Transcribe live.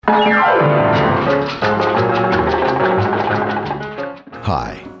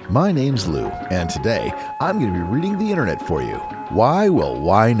Hi, my name's Lou, and today I'm going to be reading the internet for you. Why? Well,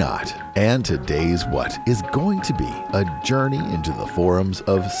 why not? And today's what is going to be a journey into the forums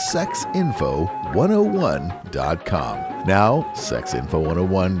of sexinfo101.com. Now,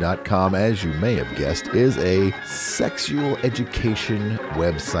 sexinfo101.com, as you may have guessed, is a sexual education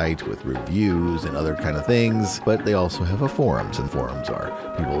website with reviews and other kind of things, but they also have a forums, and forums are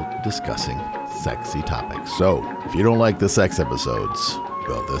people discussing sexy topics. So, if you don't like the sex episodes,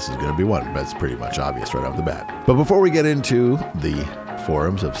 well, this is going to be one. That's pretty much obvious right off the bat. But before we get into the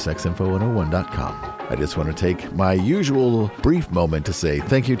forums of sexinfo101.com, I just want to take my usual brief moment to say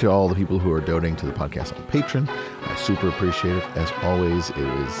thank you to all the people who are donating to the podcast on Patreon. I super appreciate it. As always, it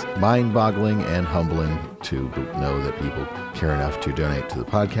is mind-boggling and humbling to know that people care enough to donate to the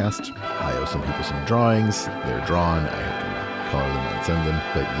podcast. I owe some people some drawings. They're drawn. I have to color them and send them.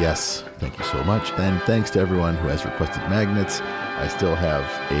 But yes, thank you so much. And thanks to everyone who has requested magnets. I still have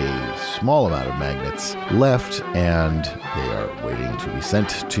a small amount of magnets left, and they are waiting to be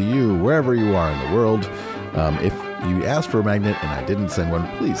sent to you wherever you are in the world. If you asked for a magnet and I didn't send one,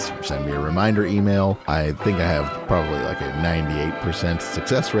 please send me a reminder email. I think I have probably like a 98%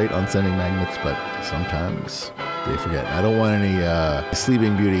 success rate on sending magnets, but sometimes they forget. I don't want any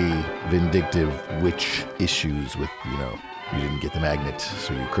Sleeping Beauty vindictive witch issues with, you didn't get the magnet,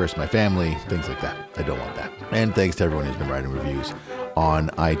 so you cursed my family, things like that. I don't want that. And thanks to everyone who's been writing reviews on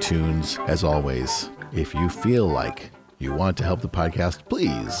iTunes. As always, if you feel like you want to help the podcast,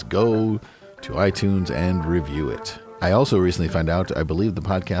 please go to iTunes and review it. I also recently found out, I believe the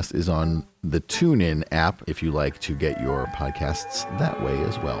podcast is on the TuneIn app if you like to get your podcasts that way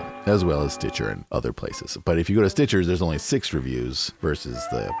as well as Stitcher and other places. But if you go to Stitcher, there's only 6 reviews versus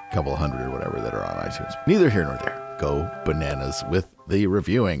the couple hundred or whatever that are on iTunes. Neither here nor there. Go bananas with the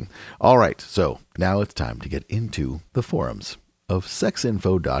reviewing. All right, so now it's time to get into the forums of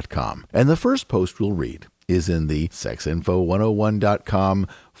sexinfo.com. And the first post we'll read is in the sexinfo101.com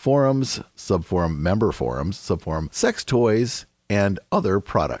forums, subforum member forums, subforum sex toys and other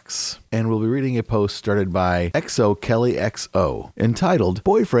products. And we'll be reading a post started by XO Kelly XO entitled,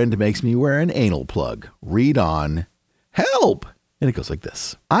 "Boyfriend Makes Me Wear an Anal Plug. Read on. Help!" And it goes like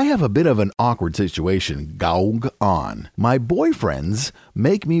this. I have a bit of an awkward situation going on. My boyfriends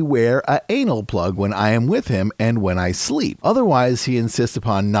make me wear an anal plug when I am with him and when I sleep. Otherwise, he insists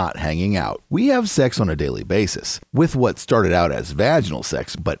upon not hanging out. We have sex on a daily basis, with what started out as vaginal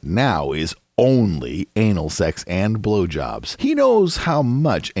sex, but now is only anal sex and blowjobs. He knows how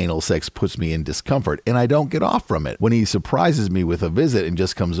much anal sex puts me in discomfort, and I don't get off from it. When he surprises me with a visit and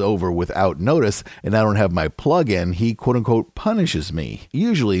just comes over without notice, and I don't have my plug in, he quote-unquote punishes me,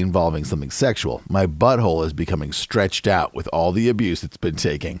 usually involving something sexual. My butthole is becoming stretched out with all the abuse it's been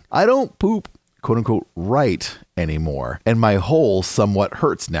taking. I don't poop quote-unquote right anymore, and my hole somewhat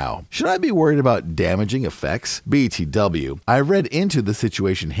hurts now. Should I be worried about damaging effects? BTW. I read into the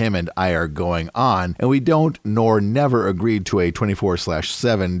situation him and I are going on, and we don't nor never agreed to a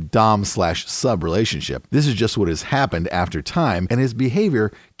 24/7 dom/sub relationship. This is just what has happened after time, and his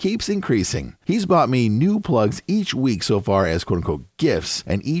behavior keeps increasing. He's bought me new plugs each week so far as quote-unquote gifts,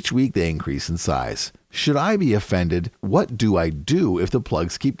 and each week they increase in size. Should I be offended? What do I do if the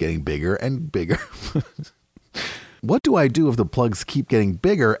plugs keep getting bigger and bigger? What do I do if the plugs keep getting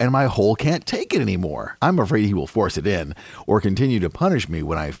bigger and my hole can't take it anymore? I'm afraid he will force it in or continue to punish me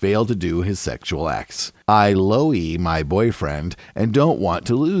when I fail to do his sexual acts. I low-e my boyfriend and don't want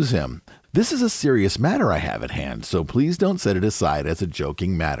to lose him. This is a serious matter I have at hand, so please don't set it aside as a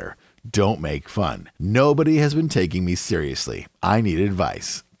joking matter. Don't make fun. Nobody has been taking me seriously. I need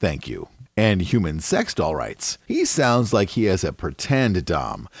advice. Thank you. And Human Sex Doll writes, he sounds like he has a pretend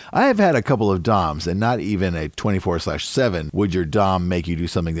dom. I have had a couple of doms, and not even a 24/7 would your dom make you do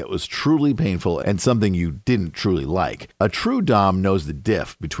something that was truly painful and something you didn't truly like. A true dom knows the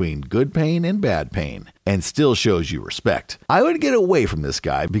diff between good pain and bad pain, and still shows you respect. I would get away from this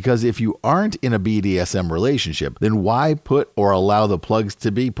guy, because if you aren't in a BDSM relationship, then why put or allow the plugs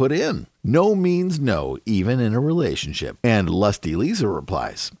to be put in? No means no, even in a relationship. And Lusty Lisa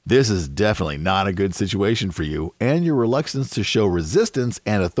replies, this is definitely not a good situation for you, and your reluctance to show resistance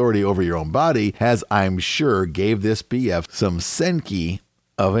and authority over your own body has, I'm sure, gave this BF some senki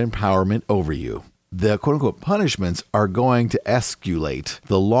of empowerment over you. the quote-unquote punishments are going to escalate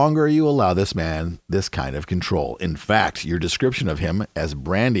the longer you allow this man this kind of control. In fact, your description of him, as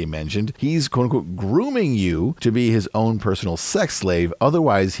Brandy mentioned, he's quote-unquote grooming you to be his own personal sex slave.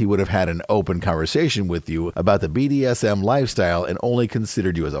 Otherwise, he would have had an open conversation with you about the BDSM lifestyle and only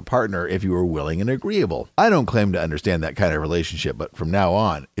considered you as a partner if you were willing and agreeable. I don't claim to understand that kind of relationship, but from now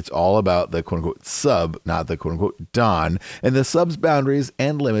on, it's all about the quote-unquote sub, not the quote-unquote don, and the sub's boundaries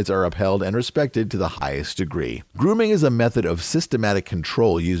and limits are upheld and respected to the highest degree. Grooming is a method of systematic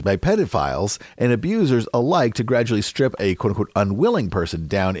control used by pedophiles and abusers alike to gradually strip a quote-unquote unwilling person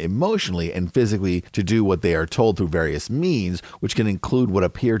down emotionally and physically to do what they are told through various means, which can include what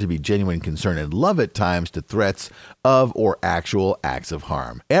appear to be genuine concern and love at times to threats of or actual acts of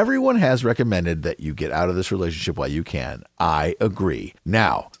harm. Everyone has recommended that you get out of this relationship while you can. I agree.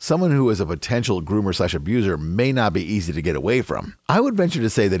 Now, someone who is a potential groomer/abuser may not be easy to get away from. I would venture to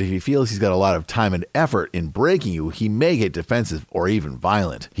say that if he feels he's got a lot of time and effort in breaking you, he may get defensive or even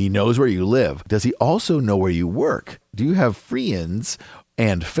violent. He knows where you live. Does he also know where you work? Do you have friends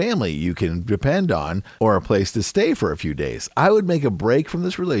and family you can depend on, or a place to stay for a few days? I would make a break from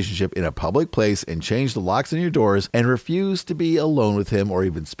this relationship in a public place and change the locks on your doors and refuse to be alone with him or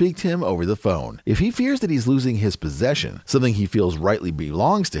even speak to him over the phone. If he fears that he's losing his possession, something he feels rightly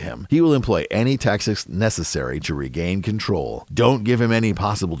belongs to him, he will employ any tactics necessary to regain control. Don't give him any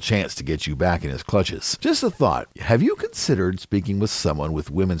possible chance to get you back in his clutches. Just a thought. Have you considered speaking with someone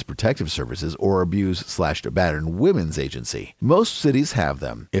with Women's Protective Services or Abuse/Battered Women's Agency? Most cities have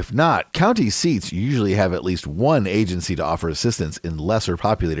them. If not, county seats usually have at least one agency to offer assistance in lesser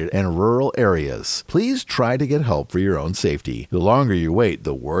populated and rural areas. Please try to get help for your own safety. The longer you wait,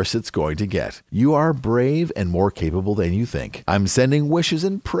 the worse it's going to get. You are brave and more capable than you think. I'm sending wishes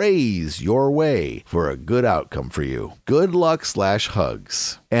and praise your way for a good outcome for you. Good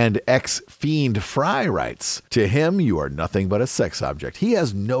luck/hugs. And ex-fiend Fry writes, to him, you are nothing but a sex object. He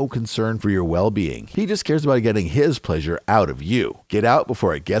has no concern for your well-being. He just cares about getting his pleasure out of you. Get out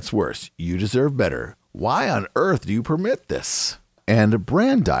before it gets worse. You deserve better. Why on earth do you permit this? And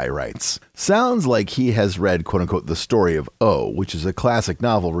Brandy writes, sounds like he has read, quote-unquote, The Story of O, which is a classic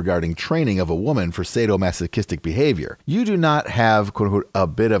novel regarding training of a woman for sadomasochistic behavior. You do not have, quote-unquote, a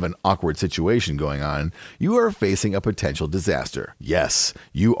bit of an awkward situation going on. You are facing a potential disaster. Yes,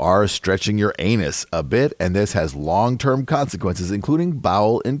 you are stretching your anus a bit, and this has long-term consequences, including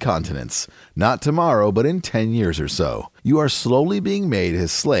bowel incontinence. Not tomorrow, but in 10 years or so. You are slowly being made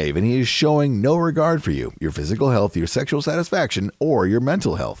his slave, and he is showing no regard for you, your physical health, your sexual satisfaction, or your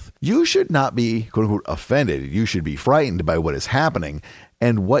mental health. You should not be, quote-unquote, offended. You should be frightened by what is happening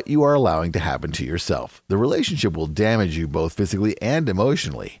and what you are allowing to happen to yourself. The relationship will damage you both physically and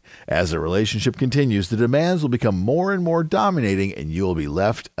emotionally. As the relationship continues, the demands will become more and more dominating, and you will be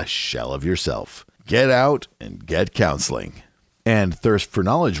left a shell of yourself. Get out and get counseling. And Thirst for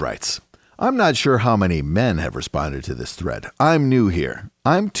Knowledge writes, I'm not sure how many men have responded to this thread. I'm new here.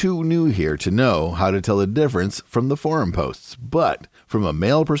 I'm too new here to know how to tell the difference from the forum posts. But from a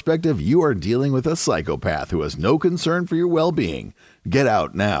male perspective, you are dealing with a psychopath who has no concern for your well-being. Get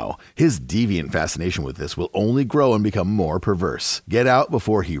out now. His deviant fascination with this will only grow and become more perverse. Get out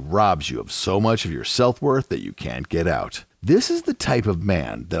before he robs you of so much of your self-worth that you can't get out. This is the type of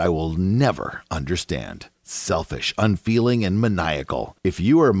man that I will never understand. Selfish, unfeeling, and maniacal. If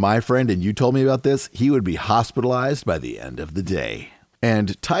you were my friend and you told me about this, he would be hospitalized by the end of the day.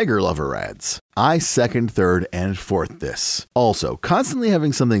 And Tiger Lover adds, I second, third, and fourth this. Also, constantly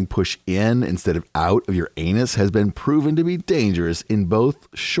having something push in instead of out of your anus has been proven to be dangerous in both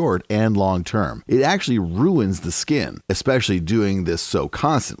short and long term. It actually ruins the skin, especially doing this so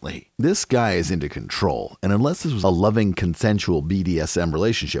constantly. This guy is into control, and unless this was a loving, consensual BDSM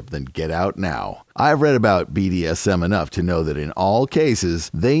relationship, then get out now. I've read about BDSM enough to know that in all cases,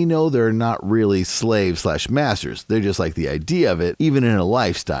 they know they're not really slaves/masters. They're just like the idea of it, even in a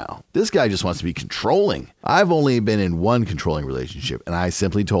lifestyle. This guy just wants to be controlling. I've only been in one controlling relationship, and I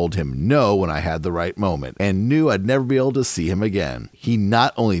simply told him no when I had the right moment, and knew I'd never be able to see him again. He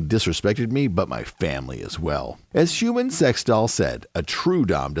not only disrespected me, but my family as well. As Human Sex Doll said, a true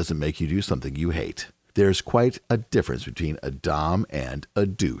dom doesn't make you do something you hate. There's quite a difference between a dom and a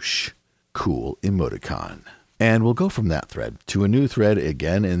douche. Cool emoticon. And we'll go from that thread to a new thread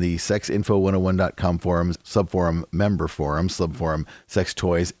again in the sexinfo101.com forums, subforum, member forum, subforum, sex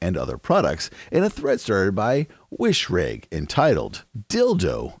toys, and other products, in a thread started by Wishrig entitled,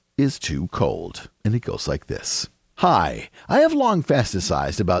 Dildo is Too Cold. And it goes like this. Hi, I have long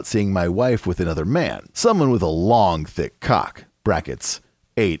fantasized about seeing my wife with another man, someone with a long, thick cock, brackets,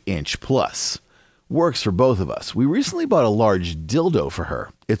 8-inch plus. Works for both of us. We recently bought a large dildo for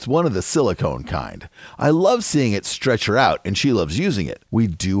her. It's one of the silicone kind. I love seeing it stretch her out, and she loves using it. We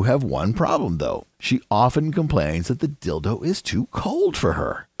do have one problem, though. She often complains that the dildo is too cold for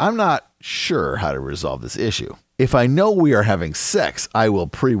her. I'm not sure how to resolve this issue. If I know we are having sex, I will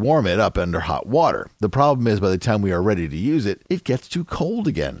pre-warm it up under hot water. The problem is by the time we are ready to use it, it gets too cold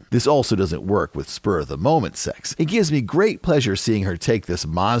again. This also doesn't work with spur-of-the-moment sex. It gives me great pleasure seeing her take this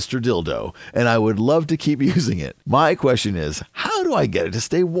monster dildo, and I would love to keep using it. My question is, how do I get it to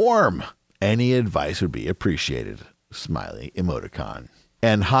stay warm? Any advice would be appreciated. Smiley emoticon.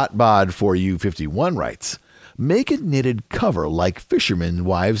 And HotBod4U51 writes, make a knitted cover like fishermen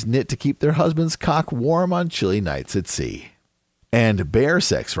wives knit to keep their husband's cock warm on chilly nights at sea. And Bear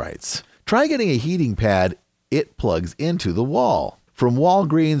Sex writes, try getting a heating pad it plugs into the wall. From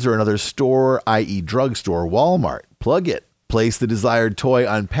Walgreens or another store, i.e. drugstore, Walmart. Plug it. Place the desired toy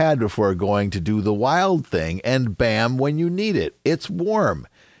on pad before going to do the wild thing, and bam, when you need it, it's warm.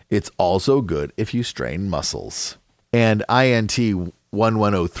 It's also good if you strain muscles. And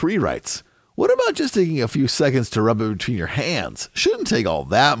INT1103 writes, what about just taking a few seconds to rub it between your hands? Shouldn't take all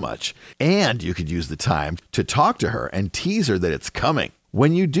that much. And you could use the time to talk to her and tease her that it's coming.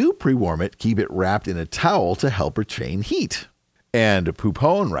 When you do pre-warm it, keep it wrapped in a towel to help retain heat. And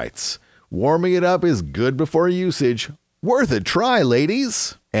Poupon writes, warming it up is good before usage. Worth a try,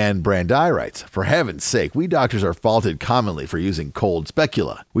 ladies. And Brandi writes, for heaven's sake, we doctors are faulted commonly for using cold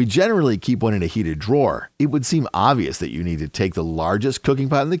specula. We generally keep one in a heated drawer. It would seem obvious that you need to take the largest cooking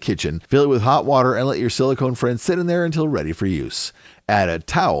pot in the kitchen, fill it with hot water, and let your silicone friend sit in there until ready for use. Add a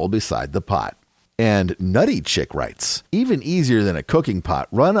towel beside the pot. And Nutty Chick writes, even easier than a cooking pot,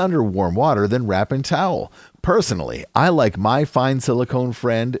 run under warm water, then wrap in towel. Personally, I like my fine silicone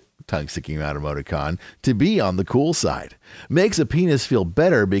friend, tongue sticking out emoticon, to be on the cool side. Makes a penis feel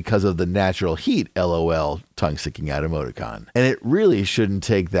better because of the natural heat, lol, tongue sticking out emoticon. And it really shouldn't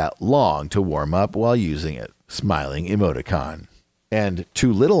take that long to warm up while using it. Smiling emoticon. And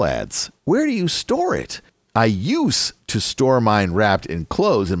Two Little adds, where do you store it? I used to store mine wrapped in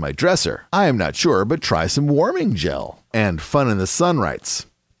clothes in my dresser. I am not sure, but try some warming gel. And Fun in the Sun writes,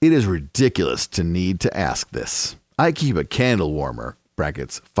 it is ridiculous to need to ask this. I keep a candle warmer,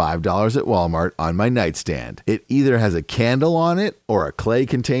 brackets $5 at Walmart, on my nightstand. It either has a candle on it or a clay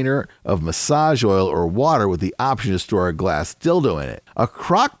container of massage oil or water with the option to store a glass dildo in it. A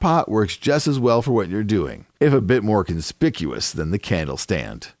crock pot works just as well for what you're doing, if a bit more conspicuous than the candle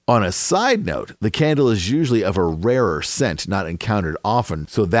stand. On a side note, the candle is usually of a rarer scent not encountered often,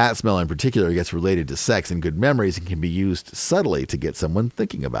 so that smell in particular gets related to sex and good memories and can be used subtly to get someone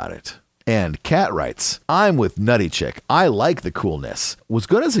thinking about it. And Kat writes, I'm with Nutty Chick. I like the coolness. Was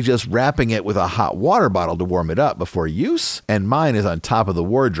going to suggest wrapping it with a hot water bottle to warm it up before use, and mine is on top of the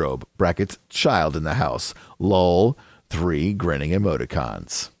wardrobe, brackets child in the house, lol, 3 grinning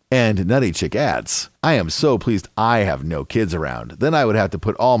emoticons. And Nutty Chick adds, I am so pleased I have no kids around. Then I would have to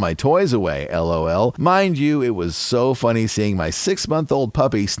put all my toys away, lol. Mind you, it was so funny seeing my 6-month-old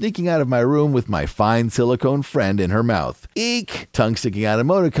puppy sneaking out of my room with my fine silicone friend in her mouth. Eek! Tongue sticking out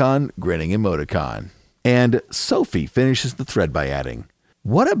emoticon, grinning emoticon. And Sophie finishes the thread by adding,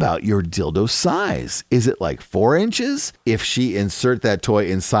 what about your dildo size? Is it like 4 inches? If she insert that toy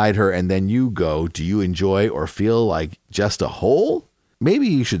inside her and then you go, do you enjoy or feel like just a hole? Maybe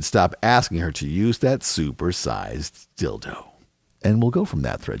you should stop asking her to use that super-sized dildo. And we'll go from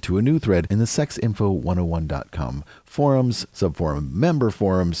that thread to a new thread in the sexinfo101.com forums, subforum member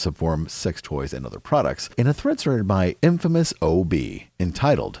forums, subforum sex toys and other products, in a thread started by Infamous OB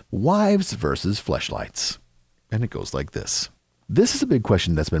entitled Wives versus Fleshlights. And it goes like this. This is a big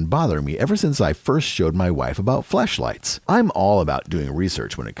question that's been bothering me ever since I first showed my wife about fleshlights. I'm all about doing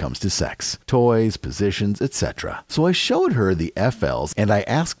research when it comes to sex, toys, positions, etc. So I showed her the FLs and I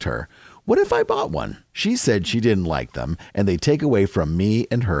asked her, what if I bought one? She said she didn't like them and they take away from me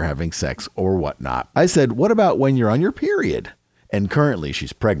and her having sex or whatnot. I said, what about when you're on your period? And currently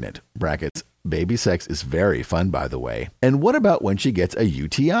she's pregnant, brackets, baby sex is very fun, by the way. And what about when she gets a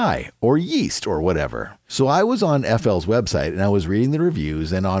UTI or yeast or whatever? So I was on FL's website and I was reading the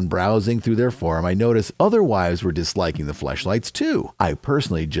reviews, and on browsing through their forum, I noticed other wives were disliking the fleshlights too. I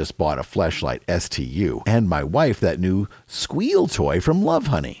personally just bought a fleshlight STU and my wife that new squeal toy from Love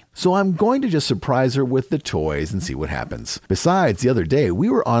Honey. So I'm going to just surprise her with the toys and see what happens. Besides, the other day we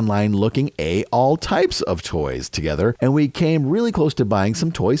were online looking at all types of toys together and we came really close to buying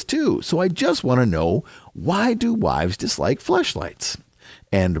some toys too. So I just want to know, why do wives dislike fleshlights?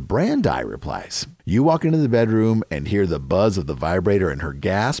 And Brandi replies, you walk into the bedroom and hear the buzz of the vibrator and her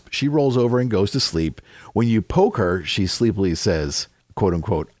gasp. She rolls over and goes to sleep. When you poke her, she sleepily says, quote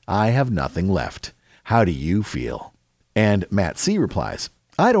unquote, I have nothing left. How do you feel? And Matt C. replies,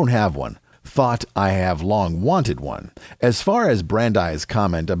 I don't have one. Thought I have long wanted one. As far as Brandeis'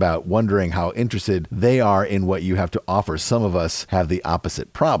 comment about wondering how interested they are in what you have to offer, some of us have the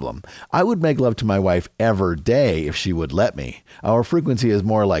opposite problem. I would make love to my wife every day if she would let me. Our frequency is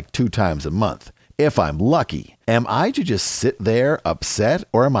more like 2 times a month. If I'm lucky, am I to just sit there upset,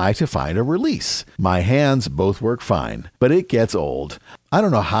 or am I to find a release? My hands both work fine, but it gets old. I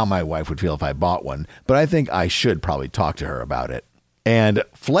don't know how my wife would feel if I bought one, but I think I should probably talk to her about it. And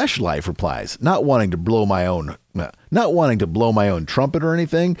Fleshlife replies, not wanting to blow my own trumpet or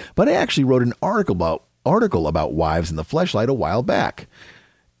anything, but I actually wrote an article about wives in the Fleshlight a while back.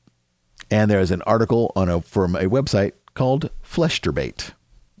 And there's an article from a website called Fleshturbate.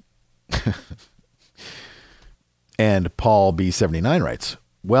 And Paul B79 writes,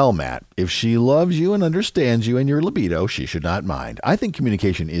 well, Matt, if she loves you and understands you and your libido, she should not mind. I think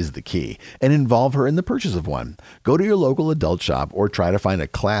communication is the key, and involve her in the purchase of one. Go to your local adult shop or try to find a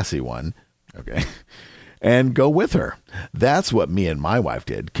classy one. Okay. And go with her. That's what me and my wife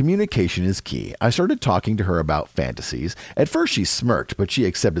did. Communication is key. I started talking to her about fantasies. At first she smirked, but she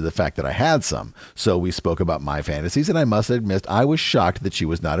accepted the fact that I had some. So we spoke about my fantasies, and I must admit I was shocked that she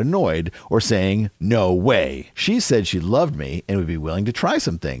was not annoyed or saying, no way. She said she loved me and would be willing to try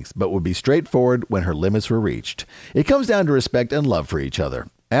some things, but would be straightforward when her limits were reached. It comes down to respect and love for each other.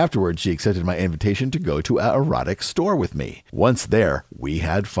 Afterwards, she accepted my invitation to go to an erotic store with me. Once there, we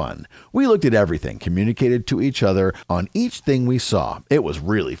had fun. We looked at everything, communicated to each other on each thing we saw. It was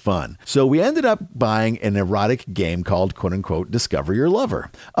really fun. So we ended up buying an erotic game called, quote-unquote, Discover Your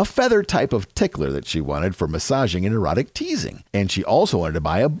Lover, a feather type of tickler that she wanted for massaging and erotic teasing. And she also wanted to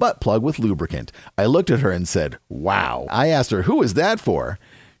buy a butt plug with lubricant. I looked at her and said, wow. I asked her, who is that for?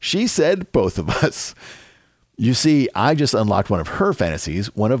 She said, both of us. You see, I just unlocked one of her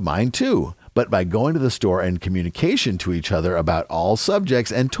fantasies, one of mine too. But by going to the store and communication to each other about all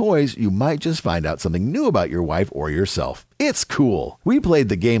subjects and toys, you might just find out something new about your wife or yourself. It's cool. We played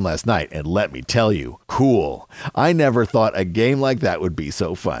the game last night, and let me tell you, cool. I never thought a game like that would be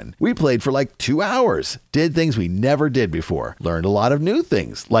so fun. We played for like 2 hours, did things we never did before, learned a lot of new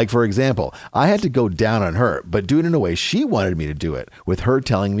things. Like, for example, I had to go down on her, but do it in a way she wanted me to do it, with her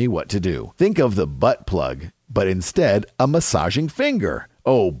telling me what to do. Think of the butt plug, but instead a massaging finger.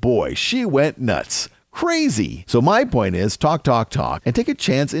 Oh boy, she went nuts. Crazy. So my point is talk, and take a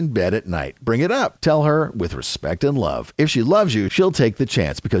chance in bed at night. Bring it up. Tell her with respect and love. If she loves you, she'll take the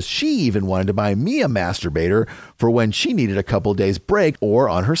chance, because she even wanted to buy me a masturbator for when she needed a couple days break or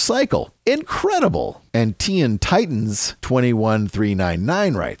on her cycle. Incredible. And Tian Titans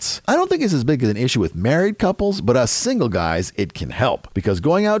 21399 writes, I don't think it's as big as an issue with married couples, but us single guys, it can help. Because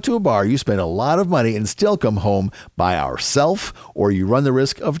going out to a bar, you spend a lot of money and still come home by ourself, or you run the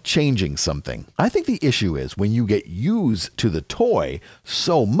risk of changing something. I think the issue is when you get used to the toy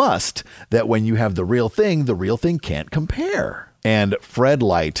so much that when you have the real thing can't compare. And Fred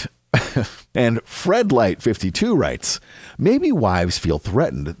Light 52 writes, maybe wives feel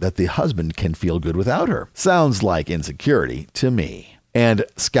threatened that the husband can feel good without her. Sounds like insecurity to me. And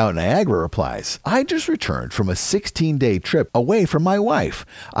Scout Niagara replies, I just returned from a 16-day trip away from my wife.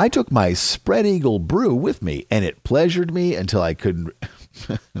 I took my Spread Eagle brew with me, and it pleasured me until I couldn't...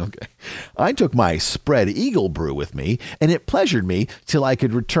 Okay. I took my Spread Eagle brew with me, and it pleasured me till I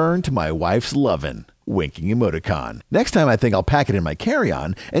could return to my wife's lovin'. Winking emoticon. Next time I think I'll pack it in my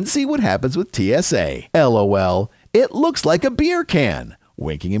carry-on and see what happens with TSA. LOL. It looks like a beer can.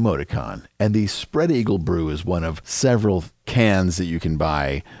 Winking emoticon. And the Spread Eagle brew is one of several cans that you can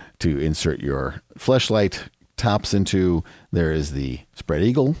buy to insert your Fleshlight tops into. There is the Spread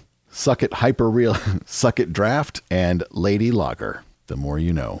Eagle, Suck It Hyper Real, Suck It Draft, and Lady Lager. The more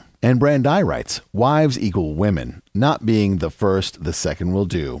you know. And Brandi writes, wives equal women. Not being the first, the second will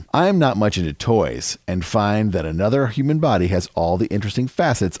do. I am not much into toys and find that another human body has all the interesting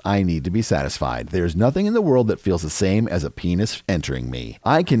facets I need to be satisfied. There's nothing in the world that feels the same as a penis entering me.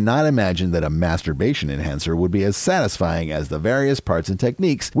 I cannot imagine that a masturbation enhancer would be as satisfying as the various parts and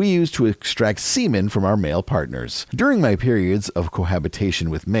techniques we use to extract semen from our male partners. During my periods of cohabitation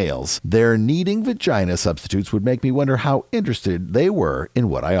with males, their needing vagina substitutes would make me wonder how interested they were in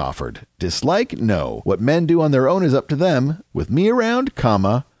what I offered. Dislike? No. What men do on their own is up to them. With me around,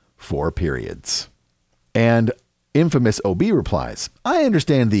 4 periods. And Infamous OB replies, I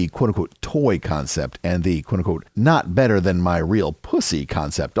understand the quote-unquote toy concept and the quote-unquote not better than my real pussy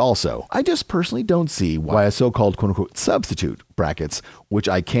concept also. I just personally don't see why a so-called quote-unquote substitute, brackets, which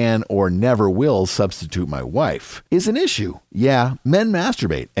I can or never will substitute my wife, is an issue. Yeah, men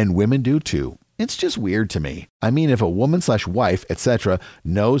masturbate and women do too. It's just weird to me. I mean, if a woman/wife, etc.,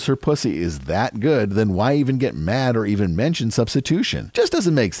 knows her pussy is that good, then why even get mad or even mention substitution? Just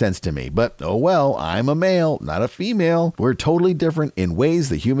doesn't make sense to me. But oh well, I'm a male, not a female. We're totally different in ways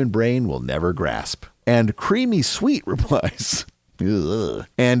the human brain will never grasp. And Creamy Sweet replies, ugh.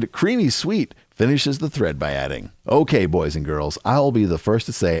 And Creamy Sweet finishes the thread by adding, okay, boys and girls, I'll be the first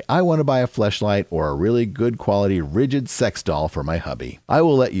to say I want to buy a fleshlight or a really good quality rigid sex doll for my hubby. I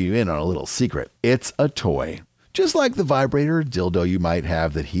will let you in on a little secret. It's a toy. Just like the vibrator or dildo you might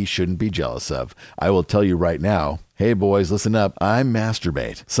have that he shouldn't be jealous of. I will tell you right now, hey boys, listen up, I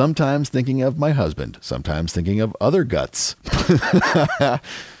masturbate. Sometimes thinking of my husband, sometimes thinking of other guts.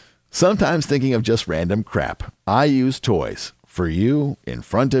 Sometimes thinking of just random crap. I use toys. For you, in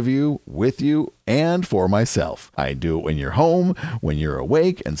front of you, with you, and for myself. I do it when you're home, when you're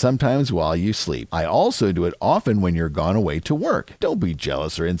awake, and sometimes while you sleep. I also do it often when you're gone away to work. Don't be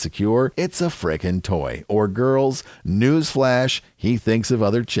jealous or insecure. It's a frickin' toy. Or girls, newsflash, he thinks of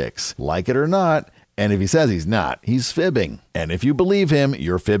other chicks. Like it or not. And if he says he's not, he's fibbing. And if you believe him,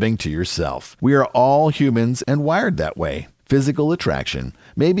 you're fibbing to yourself. We are all humans and wired that way. Physical attraction.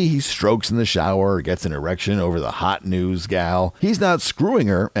 Maybe he strokes in the shower or gets an erection over the hot news gal. He's not screwing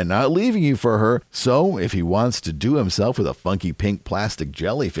her and not leaving you for her. So if he wants to do himself with a funky pink plastic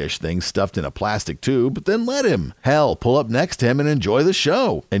jellyfish thing stuffed in a plastic tube, then let him. Hell, pull up next to him and enjoy the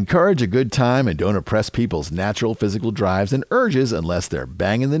show. Encourage a good time and don't oppress people's natural physical drives and urges unless they're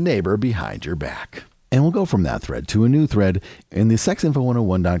banging the neighbor behind your back. And we'll go from that thread to a new thread in the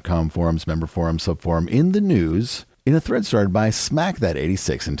sexinfo101.com forums, member forum, subforum in the news. In a thread started by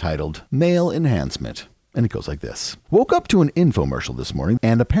SmackThat86 entitled Male Enhancement. And it goes like this. Woke up to an infomercial this morning,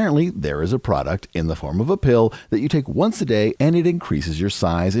 and apparently there is a product in the form of a pill that you take once a day, and it increases your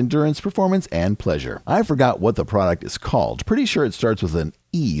size, endurance, performance, and pleasure. I forgot what the product is called. Pretty sure it starts with an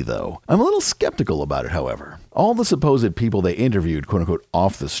E, though. I'm a little skeptical about it, however. All the supposed people they interviewed, quote-unquote,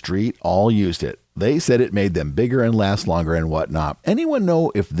 off the street, all used it. They said it made them bigger and last longer and whatnot. Anyone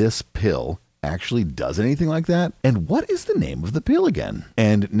know if this pill actually does anything like that? And what is the name of the pill again?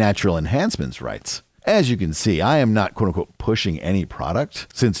 And Natural Enhancements writes, as you can see, I am not quote-unquote pushing any product,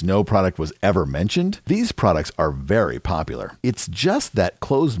 since no product was ever mentioned. These products are very popular. It's just that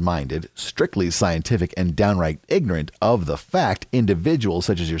closed-minded, strictly scientific, and downright ignorant of the fact individuals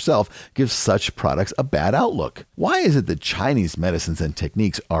such as yourself give such products a bad outlook. Why is it that Chinese medicines and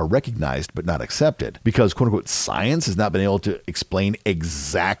techniques are recognized but not accepted? Because quote-unquote science has not been able to explain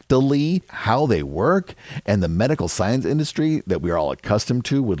exactly how they work, and the medical science industry that we are all accustomed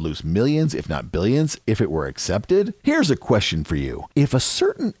to would lose millions, if not billions, if it were accepted? Here's a question for you. If a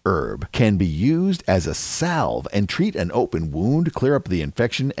certain herb can be used as a salve and treat an open wound, clear up the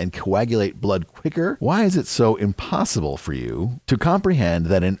infection, and coagulate blood quicker, why is it so impossible for you to comprehend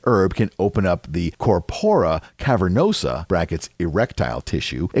that an herb can open up the corpora cavernosa, brackets erectile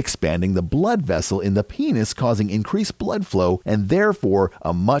tissue, expanding the blood vessel in the penis, causing increased blood flow, and therefore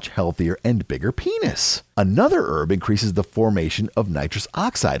a much healthier and bigger penis? Another herb increases the formation of nitrous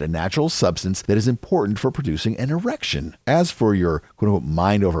oxide, a natural substance that is important for producing an erection. As for your quote-unquote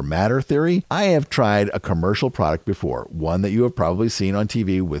mind over matter theory, I have tried a commercial product before, one that you have probably seen on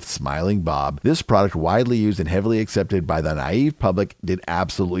TV with Smiling Bob. This product, widely used and heavily accepted by the naive public, did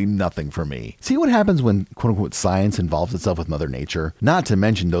absolutely nothing for me. See what happens when quote-unquote science involves itself with Mother Nature? Not to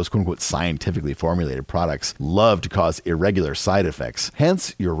mention those quote-unquote scientifically formulated products love to cause irregular side effects,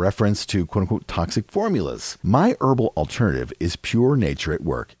 hence your reference to quote-unquote toxic formulas. My herbal alternative is pure nature at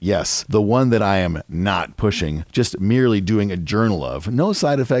work. Yes, the one that I am not pushing, just merely doing a journal of. No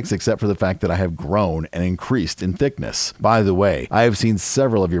side effects except for the fact that I have grown and increased in thickness. By the way, I have seen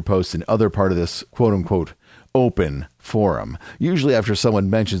several of your posts in other part of this quote-unquote open forum, usually after someone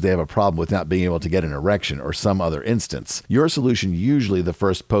mentions they have a problem with not being able to get an erection or some other instance. Your solution, usually the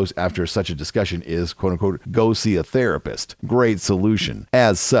first post after such a discussion, is quote-unquote go see a therapist. Great solution.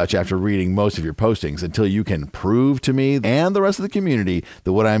 As such, after reading most of your postings, until you can prove to me and the rest of the community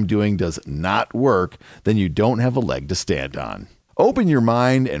that what I'm doing does not work, then you don't have a leg to stand on. Open your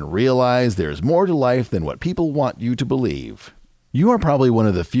mind and realize there's more to life than what people want you to believe. You are probably one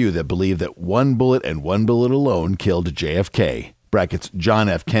of the few that believe that one bullet and one bullet alone killed JFK. Brackets John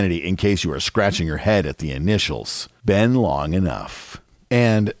F. Kennedy, in case you are scratching your head at the initials. Been long enough.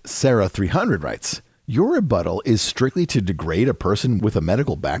 And Sarah300 writes, your rebuttal is strictly to degrade a person with a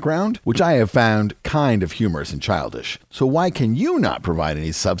medical background, which I have found kind of humorous and childish. So why can you not provide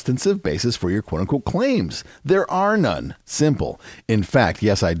any substantive basis for your quote-unquote claims? There are none. Simple. In fact,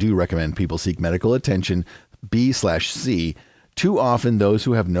 yes, I do recommend people seek medical attention, B/C, Too often, those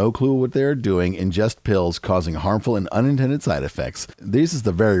who have no clue what they are doing ingest pills causing harmful and unintended side effects. This is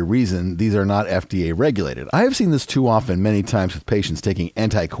the very reason these are not FDA regulated. I have seen this too often many times with patients taking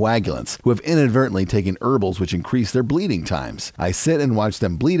anticoagulants who have inadvertently taken herbals which increase their bleeding times. I sit and watch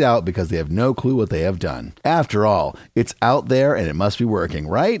them bleed out because they have no clue what they have done. After all, it's out there and it must be working,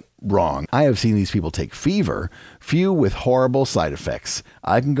 right? Wrong. I have seen these people take fever, few with horrible side effects.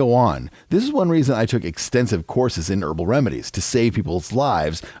 I can go on. This is one reason I took extensive courses in herbal remedies, to save people's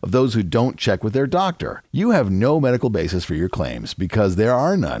lives of those who don't check with their doctor. You have no medical basis for your claims, because there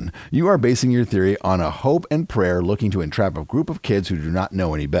are none. You are basing your theory on a hope and prayer looking to entrap a group of kids who do not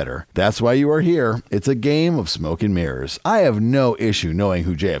know any better. That's why you are here. It's a game of smoke and mirrors. I have no issue knowing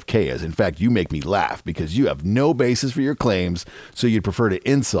who JFK is. In fact, you make me laugh because you have no basis for your claims, so you'd prefer to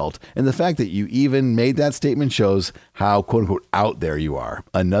insult. And the fact that you even made that statement shows how quote-unquote out there you are.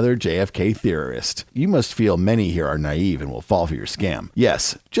 Another JFK theorist. You must feel many here are naive and will fall for your scam.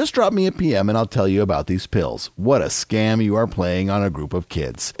 Yes, just drop me a PM and I'll tell you about these pills. What a scam you are playing on a group of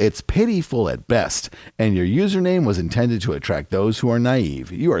kids. It's pitiful at best, and your username was intended to attract those who are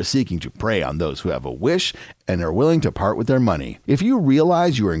naive. You are seeking to prey on those who have a wish and are willing to part with their money. If you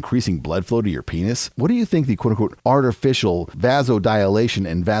realize you are increasing blood flow to your penis, what do you think the quote-unquote artificial vasodilation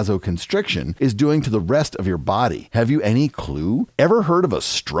and vasoconstriction is doing to the rest of your body? Have you any clue? Ever heard of a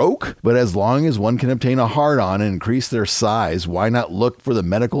stroke? But as long as one can obtain a hard-on and increase their size, why not look for the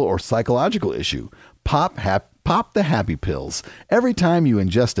medical or psychological issue? Pop the happy pills. Every time you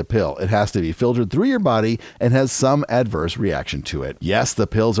ingest a pill, it has to be filtered through your body and has some adverse reaction to it. Yes, the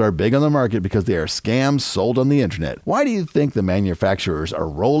pills are big on the market because they are scams sold on the internet. Why do you think the manufacturers are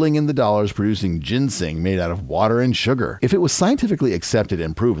rolling in the dollars producing ginseng made out of water and sugar? If it was scientifically accepted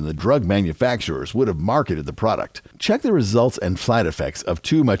and proven, the drug manufacturers would have marketed the product. Check the results and side effects of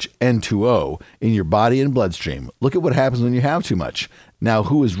too much N2O in your body and bloodstream. Look at what happens when you have too much. Now,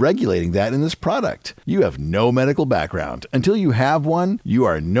 who is regulating that in this product? You have no medical background. Until you have one, you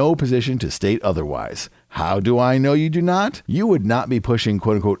are in no position to state otherwise. How do I know you do not? You would not be pushing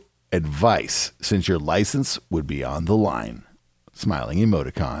quote-unquote advice, since your license would be on the line. Smiling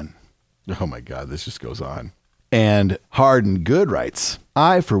emoticon. Oh my God, this just goes on. And Hard and Good writes,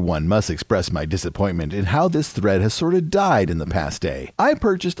 I, for one, must express my disappointment in how this thread has sort of died in the past day. I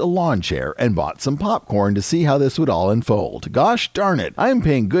purchased a lawn chair and bought some popcorn to see how this would all unfold. Gosh darn it, I am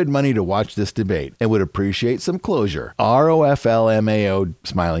paying good money to watch this debate and would appreciate some closure. ROFLMAO,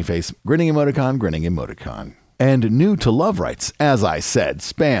 smiling face, grinning emoticon. And New to Love writes, as I said,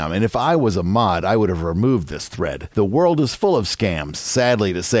 spam, and if I was a mod, I would have removed this thread. The world is full of scams.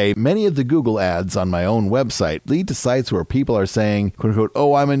 Sadly to say, many of the Google ads on my own website lead to sites where people are saying, quote unquote,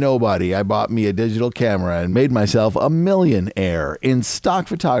 oh, I'm a nobody. I bought me a digital camera and made myself a millionaire in stock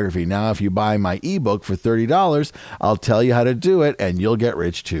photography. Now, if you buy my ebook for $30, I'll tell you how to do it and you'll get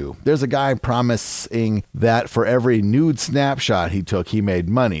rich too. There's a guy promising that for every nude snapshot he took, he made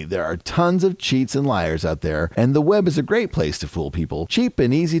money. There are tons of cheats and liars out there. And the web is a great place to fool people. Cheap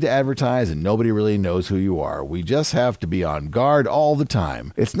and easy to advertise, and nobody really knows who you are. We just have to be on guard all the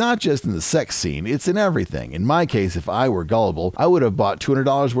time. It's not just in the sex scene, it's in everything. In my case, if I were gullible, I would have bought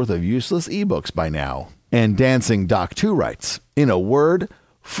 $200 worth of useless ebooks by now. And Dancing Doc 2 writes, in a word,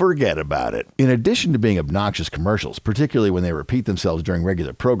 forget about it. In addition to being obnoxious commercials, particularly when they repeat themselves during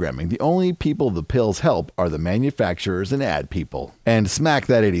regular programming, the only people the pills help are the manufacturers and ad people. And Smack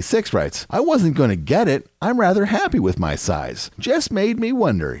That 86 writes, I wasn't going to get it. I'm rather happy with my size. Just made me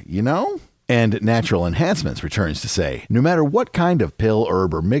wonder, you know? And Natural Enhancements returns to say, no matter what kind of pill,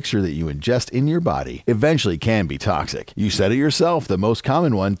 herb, or mixture that you ingest in your body, eventually can be toxic. You said it yourself, the most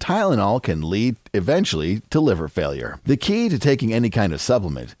common one, Tylenol, can lead eventually to liver failure. The key to taking any kind of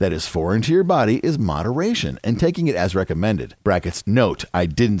supplement that is foreign to your body is moderation and taking it as recommended. Brackets, note, I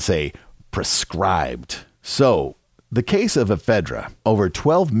didn't say prescribed. So, the case of ephedra, over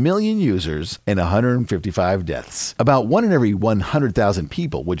 12 million users and 155 deaths. About 1 in every 100,000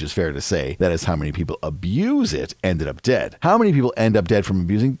 people, which is fair to say, that is how many people abuse it, ended up dead. How many people end up dead from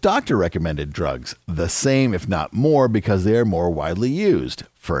abusing doctor-recommended drugs? The same, if not more, because they are more widely used.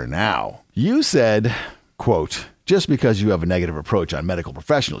 For now. You said, quote, just because you have a negative approach on medical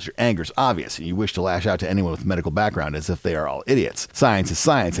professionals, your anger is obvious and you wish to lash out to anyone with a medical background as if they are all idiots. Science is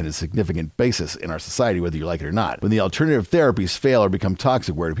science and has a significant basis in our society, whether you like it or not. When the alternative therapies fail or become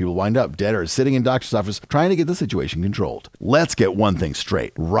toxic, where do people wind up? Dead or sitting in doctor's office trying to get the situation controlled. Let's get one thing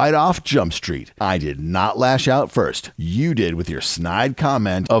straight. Right off Jump Street, I did not lash out first. You did with your snide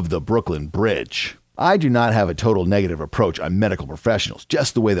comment of the Brooklyn Bridge. I do not have a total negative approach on medical professionals,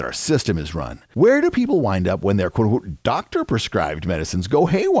 just the way that our system is run. Where do people wind up when their quote-unquote doctor-prescribed medicines go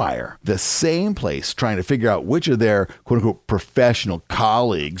haywire? The same place trying to figure out which of their quote-unquote professional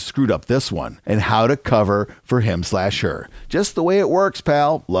colleagues screwed up this one and how to cover for him/her. Just the way it works,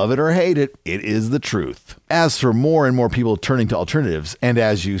 pal. Love it or hate it, it is the truth. As for more and more people turning to alternatives, and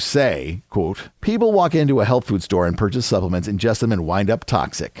as you say, quote, people walk into a health food store and purchase supplements, ingest them, and wind up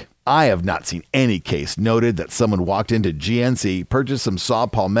toxic. I have not seen any case noted that someone walked into GNC, purchased some saw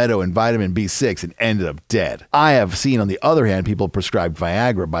palmetto and vitamin B6, and ended up dead. I have seen, on the other hand, people prescribed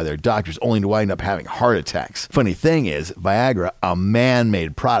Viagra by their doctors only to wind up having heart attacks. Funny thing is, Viagra, a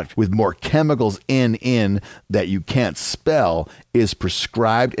man-made product with more chemicals in that you can't spell, is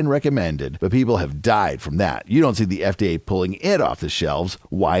prescribed and recommended, but people have died from that. You don't see the FDA pulling it off the shelves.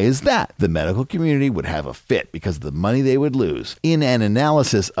 Why is that? The medical community would have a fit because of the money they would lose. In an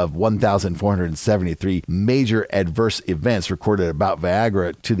analysis of 1,473 major adverse events recorded about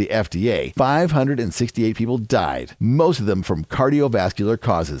Viagra to the FDA, 568 people died, most of them from cardiovascular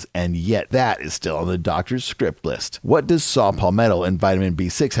causes, and yet that is still on the doctor's script list. What does saw palmetto and vitamin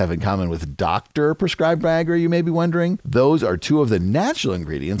B6 have in common with doctor-prescribed Viagra, you may be wondering? Those are two of the natural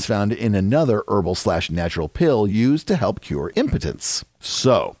ingredients found in another herbal/natural pill used to help cure impotence.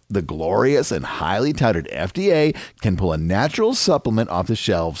 So, the glorious and highly touted FDA can pull a natural supplement off the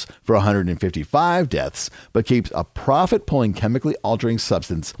shelves for 155 deaths, but keeps a profit-pulling chemically altering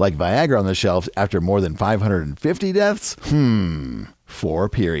substance like Viagra on the shelves after more than 550 deaths? 4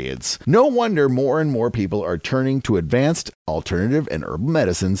 periods. No wonder more and more people are turning to advanced, alternative, and herbal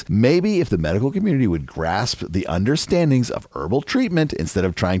medicines. Maybe if the medical community would grasp the understandings of herbal treatment instead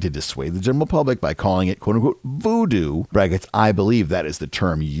of trying to dissuade the general public by calling it quote-unquote voodoo, brackets, I believe that is the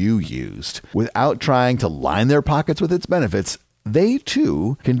term you used, without trying to line their pockets with its benefits, they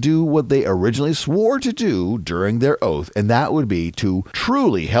too can do what they originally swore to do during their oath, and that would be to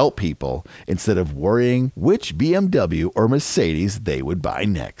truly help people instead of worrying which BMW or Mercedes they would buy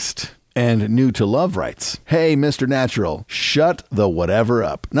next. And New to Love writes, hey, Mr. Natural, shut the whatever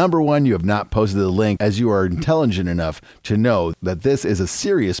up. Number one, you have not posted the link as you are intelligent enough to know that this is a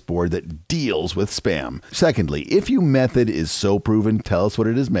serious board that deals with spam. Secondly, if your method is so proven, tell us what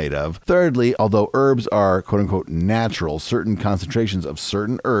it is made of. Thirdly, although herbs are quote-unquote natural, certain concentrations of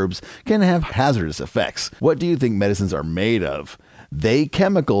certain herbs can have hazardous effects. What do you think medicines are made of? They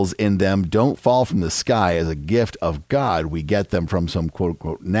chemicals in them don't fall from the sky as a gift of God. We get them from some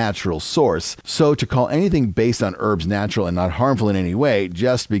quote-unquote natural source. So to call anything based on herbs natural and not harmful in any way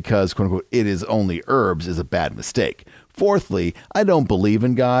just because quote-unquote it is only herbs is a bad mistake. Fourthly, I don't believe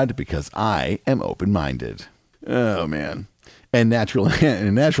in God because I am open-minded. Oh, man. And Natural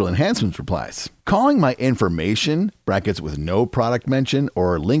Enhancements replies, calling my information, brackets with no product mention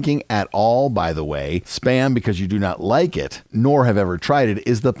or linking at all, by the way, spam because you do not like it, nor have ever tried it,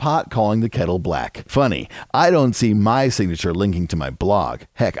 is the pot calling the kettle black. Funny, I don't see my signature linking to my blog.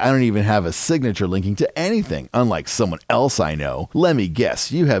 Heck, I don't even have a signature linking to anything, unlike someone else I know. Let me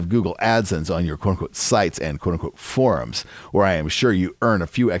guess, you have Google AdSense on your quote-unquote sites and quote-unquote forums, where I am sure you earn a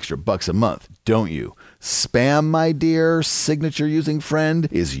few extra bucks a month, don't you? Spam, my dear signature-using friend,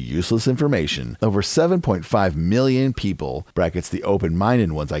 is useless information. Over 7.5 million people, brackets the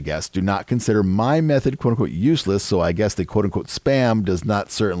open-minded ones, I guess, do not consider my method quote-unquote useless, so I guess the quote-unquote spam does not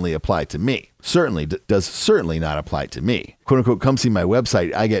certainly apply to me. Does certainly not apply to me. Quote-unquote, come see my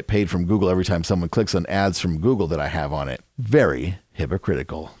website. I get paid from Google every time someone clicks on ads from Google that I have on it. Very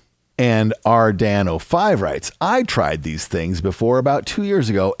hypocritical. And R. Dan05 writes, I tried these things before about 2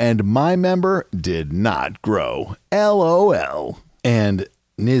 years ago, and my member did not grow. LOL. And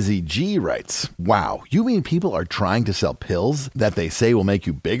Nizzy G writes, wow, you mean people are trying to sell pills that they say will make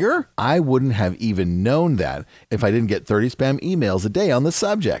you bigger? I wouldn't have even known that if I didn't get 30 spam emails a day on the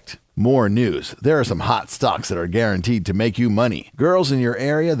subject. More news. There are some hot stocks that are guaranteed to make you money. Girls in your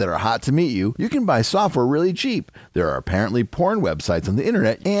area that are hot to meet you, you can buy software really cheap. There are apparently porn websites on the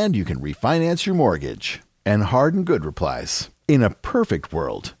internet, and you can refinance your mortgage. And Hard and Good replies, in a perfect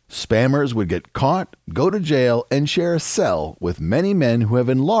world, spammers would get caught, go to jail, and share a cell with many men who have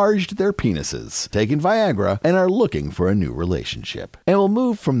enlarged their penises, taken Viagra, and are looking for a new relationship. And we'll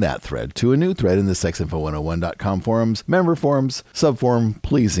move from that thread to a new thread in the sexinfo101.com forums, member forums, subforum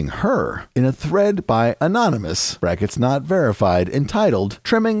Pleasing Her, in a thread by Anonymous, brackets not verified, entitled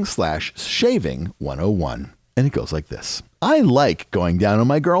Trimming/Shaving 101. And it goes like this. I like going down on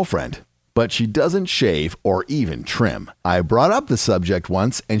my girlfriend, but she doesn't shave or even trim. I brought up the subject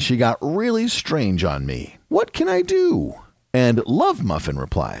once and she got really strange on me. What can I do? And Love Muffin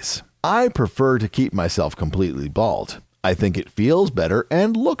replies, I prefer to keep myself completely bald. I think it feels better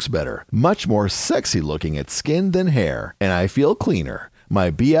and looks better. Much more sexy looking at skin than hair, and I feel cleaner. My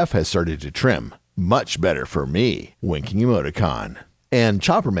BF has started to trim. Much better for me. Winking emoticon. And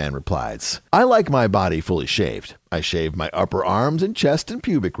Chopperman replies, I like my body fully shaved. I shave my upper arms and chest and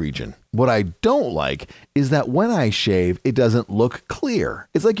pubic region. What I don't like is that when I shave, it doesn't look clear.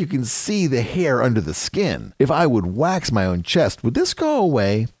 It's like you can see the hair under the skin. If I would wax my own chest, would this go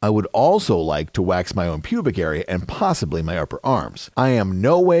away? I would also like to wax my own pubic area and possibly my upper arms. I am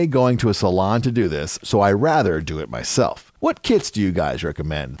no way going to a salon to do this, so I rather do it myself. What kits do you guys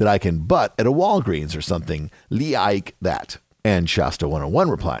recommend that I can butt at a Walgreens or something like that? And Shasta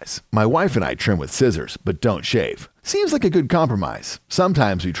 101 replies, my wife and I trim with scissors, but don't shave. Seems like a good compromise.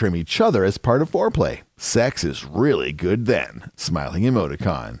 Sometimes we trim each other as part of foreplay. Sex is really good then. Smiling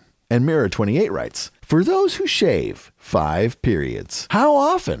emoticon. And Mirror28 writes, for those who shave, 5 periods. How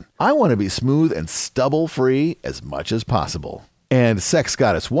often? I want to be smooth and stubble free as much as possible. And Sex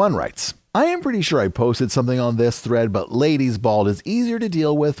Goddess 1 writes, I am pretty sure I posted something on this thread, but ladies, bald is easier to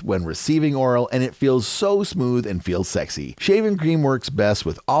deal with when receiving oral, and it feels so smooth and feels sexy. Shaving cream works best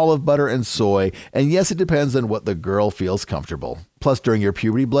with olive butter and soy, and yes, it depends on what the girl feels comfortable. Plus, during your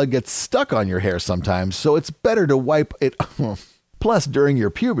puberty, blood gets stuck on your hair sometimes, so it's better to wipe it. Plus, during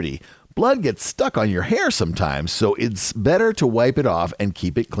your puberty, blood gets stuck on your hair sometimes, so it's better to wipe it off and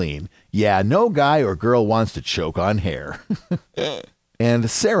keep it clean. Yeah, no guy or girl wants to choke on hair. And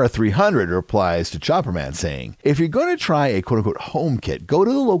Sarah300 replies to Chopperman saying, if you're going to try a quote-unquote home kit, go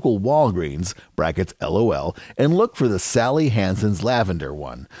to the local Walgreens, brackets LOL, and look for the Sally Hansen's lavender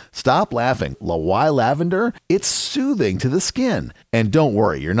one. Stop laughing. Why lavender? It's soothing to the skin. And don't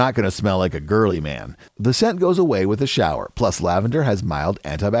worry, you're not going to smell like a girly man. The scent goes away with a shower, plus lavender has mild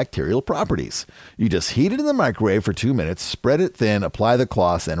antibacterial properties. You just heat it in the microwave for 2 minutes, spread it thin, apply the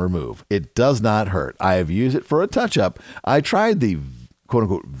cloths, and remove. It does not hurt. I have used it for a touch-up. I tried the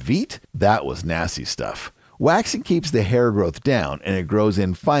quote-unquote Veet, that was nasty stuff. Waxing keeps the hair growth down, and it grows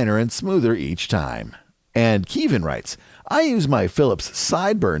in finer and smoother each time. And Kevin writes, I use my Philips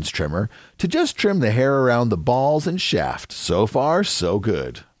Sideburns trimmer to just trim the hair around the balls and shaft. So far, so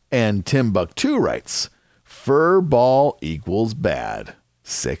good. And Timbuk2 writes, fur ball equals bad.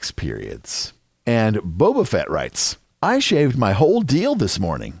 6 periods. And Boba Fett writes, I shaved my whole deal this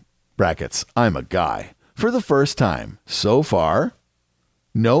morning. Brackets, I'm a guy. For the first time. So far,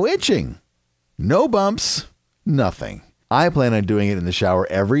 no itching, no bumps, nothing. I plan on doing it in the shower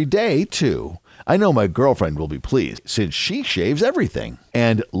every day, too. I know my girlfriend will be pleased, since she shaves everything.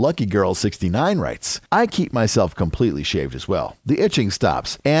 And Lucky Girl 69 writes, I keep myself completely shaved as well. The itching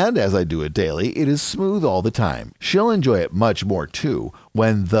stops, and as I do it daily, it is smooth all the time. She'll enjoy it much more, too,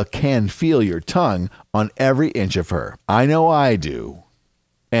 when the can feel your tongue on every inch of her. I know I do.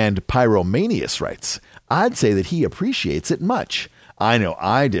 And Pyromanius writes, I'd say that he appreciates it much. I know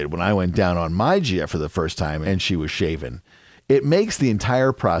I did when I went down on my GF for the first time and she was shaven. It makes the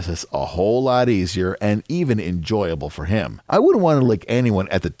entire process a whole lot easier and even enjoyable for him. I wouldn't want to lick anyone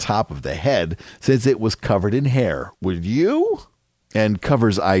at the top of the head since it was covered in hair. Would you? And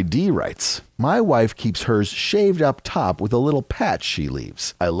Covers ID writes, my wife keeps hers shaved up top with a little patch she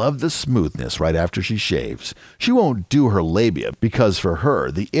leaves. I love the smoothness right after she shaves. She won't do her labia because for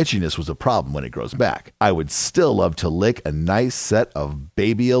her, the itchiness was a problem when it grows back. I would still love to lick a nice set of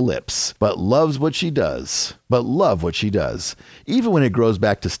babia lips, but love what she does. Even when it grows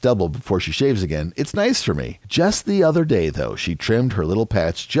back to stubble before she shaves again, it's nice for me. Just the other day, though, she trimmed her little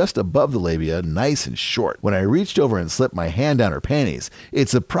patch just above the labia nice and short. When I reached over and slipped my hand down her panties, it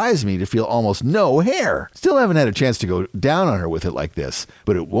surprised me to feel almost no hair. Still haven't had a chance to go down on her with it like this,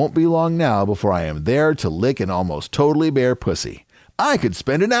 but it won't be long now before I am there to lick an almost totally bare pussy. I could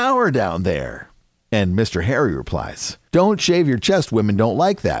spend an hour down there. And Mr. Harry replies, don't shave your chest, women don't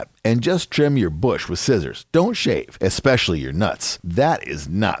like that. And just trim your bush with scissors. Don't shave, especially your nuts. That is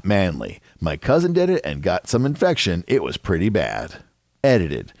not manly. My cousin did it and got some infection. It was pretty bad.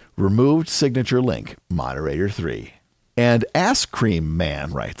 Edited. Removed signature link. Moderator 3. And Ass Cream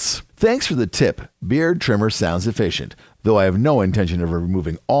Man writes, thanks for the tip. Beard trimmer sounds efficient, though I have no intention of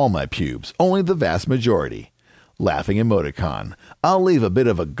removing all my pubes, only the vast majority. Laughing emoticon. I'll leave a bit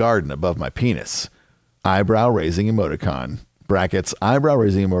of a garden above my penis. Eyebrow raising emoticon. Brackets, eyebrow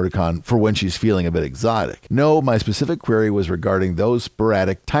raising emoticon for when she's feeling a bit exotic. No, my specific query was regarding those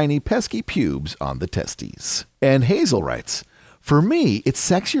sporadic, tiny, pesky pubes on the testes. And Hazel writes, For me, it's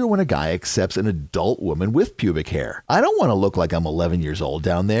sexier when a guy accepts an adult woman with pubic hair. I don't want to look like I'm 11 years old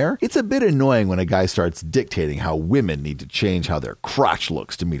down there. It's a bit annoying when a guy starts dictating how women need to change how their crotch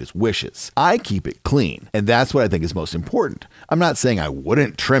looks to meet his wishes. I keep it clean, and that's what I think is most important. I'm not saying I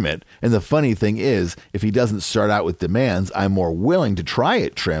wouldn't trim it, and the funny thing is, if he doesn't start out with demands, I'm more willing to try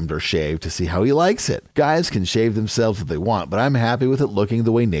it trimmed or shaved to see how he likes it. Guys can shave themselves if they want, but I'm happy with it looking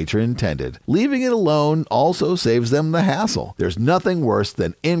the way nature intended. Leaving it alone also saves them the hassle. There's nothing worse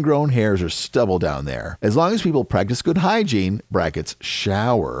than ingrown hairs or stubble down there. As long as people practice good hygiene, brackets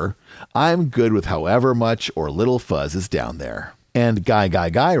shower, I'm good with however much or little fuzz is down there. And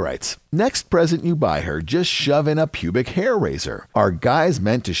Guy writes, next present you buy her, just shove in a pubic hair razor. Are guys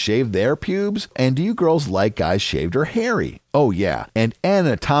meant to shave their pubes? And do you girls like guys shaved or hairy? Oh yeah, and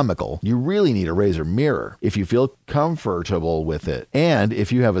anatomical, you really need a razor mirror if you feel comfortable with it. And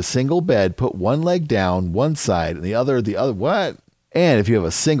if you have a single bed, put one leg down one side and the other, what? And if you have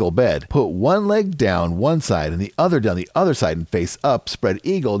a single bed, put one leg down one side and the other down the other side and face up, spread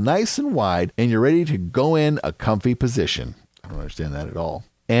eagle nice and wide, and you're ready to go in a comfy position. I don't understand that at all.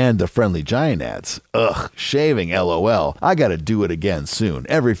 And the Friendly Giant adds, ugh, shaving LOL. I gotta do it again soon,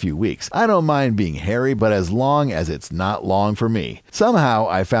 every few weeks. I don't mind being hairy, but as long as it's not long for me. Somehow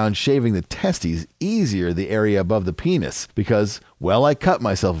I found shaving the testes easier the area above the penis because, well, I cut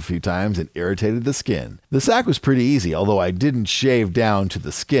myself a few times and irritated the skin. The sack was pretty easy, although I didn't shave down to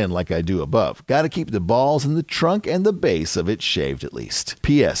the skin like I do above. Gotta keep the balls and the trunk and the base of it shaved at least.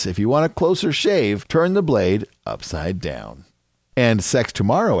 P.S. If you want a closer shave, turn the blade upside down. And Sex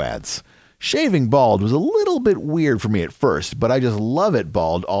Tomorrow adds, shaving bald was a little bit weird for me at first, but I just love it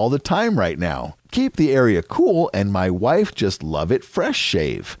bald all the time right now. Keep the area cool, and my wife just love it fresh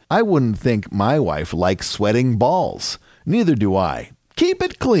shave. I wouldn't think my wife likes sweating balls. Neither do I. Keep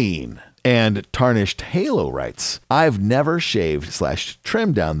it clean. And Tarnished Halo writes, I've never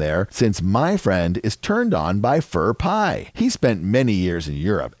shaved/trimmed down there since my friend is turned on by fur pie. He spent many years in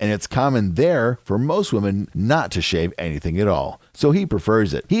Europe, and it's common there for most women not to shave anything at all. So he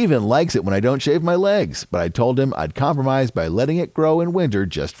prefers it. He even likes it when I don't shave my legs, but I told him I'd compromise by letting it grow in winter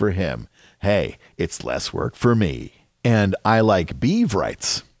just for him. Hey, it's less work for me. And I Like Beeve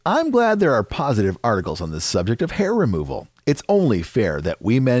writes, I'm glad there are positive articles on this subject of hair removal. It's only fair that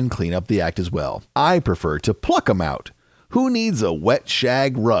we men clean up the act as well. I prefer to pluck 'em out. Who needs a wet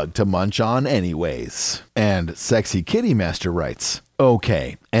shag rug to munch on anyways? And Sexy Kitty Master writes,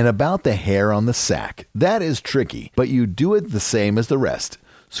 okay, and about the hair on the sack, that is tricky, but you do it the same as the rest.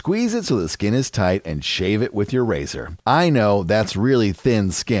 Squeeze it so the skin is tight and shave it with your razor. I know that's really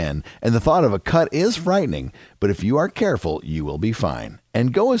thin skin, and the thought of a cut is frightening, but if you are careful, you will be fine.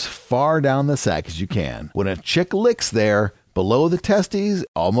 And go as far down the sack as you can. When a chick licks there, below the testes,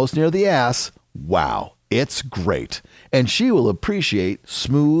 almost near the ass, wow, it's great. And she will appreciate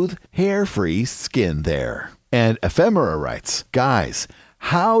smooth, hair-free skin there. And Ephemera writes, guys,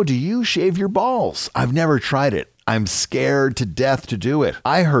 how do you shave your balls? I've never tried it. I'm scared to death to do it.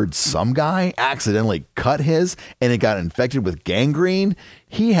 I heard some guy accidentally cut his and it got infected with gangrene.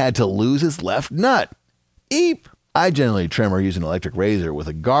 He had to lose his left nut. Eep! I generally trim or use an electric razor with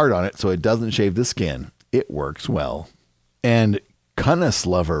a guard on it so it doesn't shave the skin. It works well. And Cunnis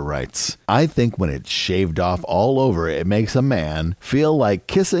Lover writes, I think when it's shaved off all over, it makes a man feel like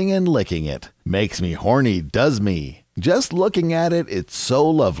kissing and licking it. Makes me horny, does me. Just looking at it, it's so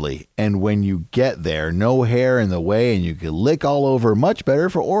lovely. And when you get there, no hair in the way and you can lick all over, much better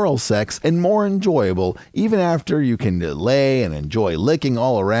for oral sex and more enjoyable. Even after you can lay and enjoy licking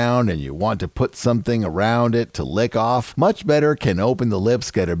all around and you want to put something around it to lick off, much better, can open the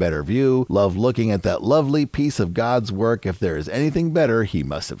lips, get a better view. Love looking at that lovely piece of God's work. If there is anything better, he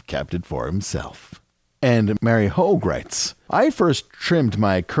must have kept it for himself. And Mary Hogue writes, I first trimmed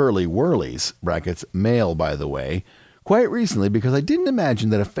my curly whirlies, brackets male by the way, quite recently because I didn't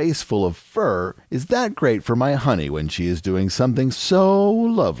imagine that a face full of fur is that great for my honey when she is doing something so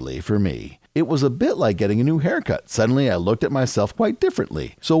lovely for me. It was a bit like getting a new haircut. Suddenly I looked at myself quite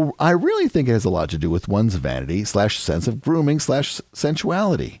differently. So I really think it has a lot to do with one's vanity / sense of grooming /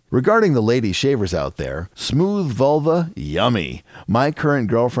 sensuality. Regarding the lady shavers out there, smooth vulva, yummy. My current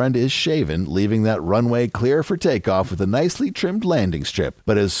girlfriend is shaven, leaving that runway clear for takeoff with a nicely trimmed landing strip.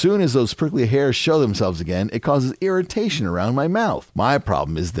 But as soon as those prickly hairs show themselves again, it causes irritation around my mouth. My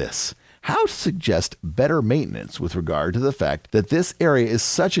problem is this. How to suggest better maintenance with regard to the fact that this area is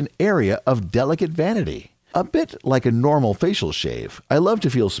such an area of delicate vanity. A bit like a normal facial shave. I love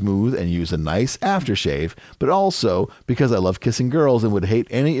to feel smooth and use a nice aftershave, but also because I love kissing girls and would hate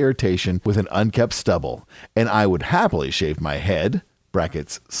any irritation with an unkept stubble. And I would happily shave my head,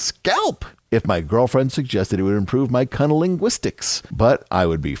 brackets scalp, if my girlfriend suggested it would improve my cunnilinguistics, but I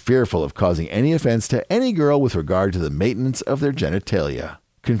would be fearful of causing any offense to any girl with regard to the maintenance of their genitalia.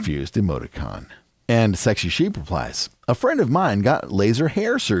 Confused emoticon. And Sexy Sheep replies, a friend of mine got laser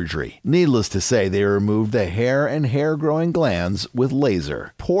hair surgery. Needless to say, they removed the hair and hair-growing glands with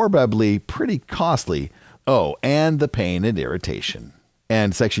laser. Probably pretty costly. Oh, and the pain and irritation.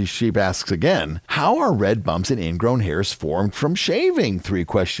 And Sexy Sheep asks again, how are red bumps and ingrown hairs formed from shaving? 3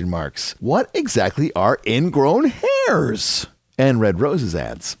 question marks. What exactly are ingrown hairs? And Red Roses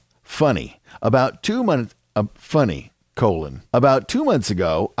adds, funny. About 2 months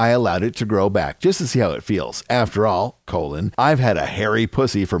ago, I allowed it to grow back just to see how it feels. After all, I've had a hairy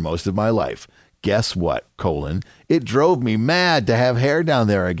pussy for most of my life. Guess what, it drove me mad to have hair down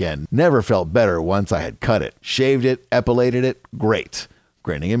there again. Never felt better once I had cut it. Shaved it, epilated it, great.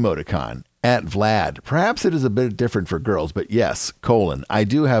 Grinning emoticon. At Vlad, perhaps it is a bit different for girls, but yes, I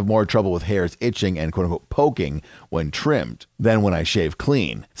do have more trouble with hairs itching and quote-unquote poking when trimmed than when I shave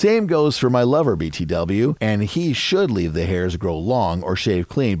clean. Same goes for my lover, BTW, and he should leave the hairs grow long or shave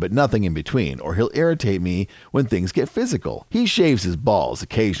clean, but nothing in between, or he'll irritate me when things get physical. He shaves his balls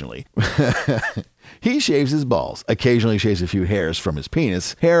occasionally. He shaves his balls, occasionally shaves a few hairs from his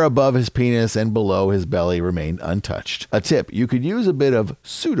penis. Hair above his penis and below his belly remain untouched. A tip, you could use a bit of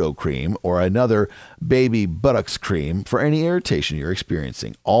pseudo cream or another baby buttocks cream for any irritation you're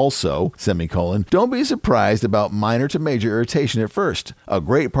experiencing. Also, don't be surprised about minor to major irritation at first. A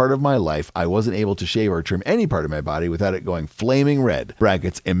great part of my life, I wasn't able to shave or trim any part of my body without it going flaming red.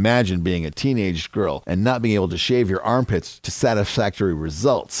 Brackets, imagine being a teenage girl and not being able to shave your armpits to satisfactory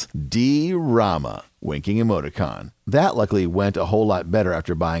results. D-Rama. Winking emoticon. That luckily went a whole lot better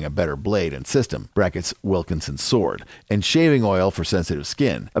after buying a better blade and system, brackets Wilkinson sword, and shaving oil for sensitive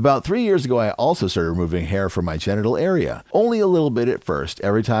skin. About 3 years ago, I also started removing hair from my genital area. Only a little bit at first.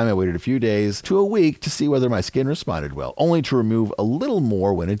 Every time I waited a few days to a week to see whether my skin responded well, only to remove a little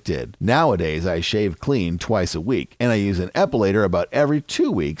more when it did. Nowadays, I shave clean twice a week, and I use an epilator about every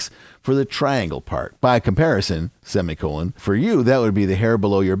 2 weeks for the triangle part. By comparison, for you, that would be the hair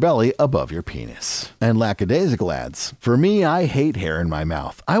below your belly above your penis. And Lackadaisical adds, for me, I hate hair in my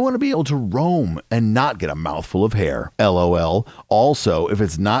mouth. I want to be able to roam and not get a mouthful of hair. LOL. Also, if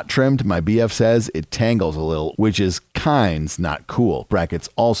it's not trimmed, my BF says it tangles a little, which is kinds not cool. Brackets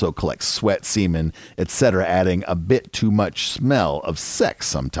also collects sweat, semen, etc., adding a bit too much smell of sex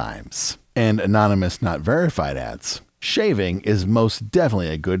sometimes. And Anonymous Not Verified adds, shaving is most definitely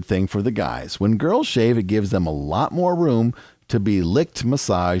a good thing for the guys. When girls shave, it gives them a lot more room to be licked,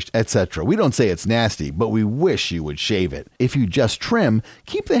 massaged, etc. We don't say it's nasty, but we wish you would shave it. If you just trim,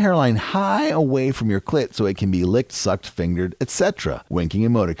 keep the hairline high away from your clit so it can be licked, sucked, fingered, etc. Winking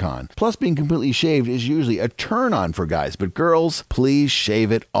emoticon. Plus, being completely shaved is usually a turn on for guys, but girls, please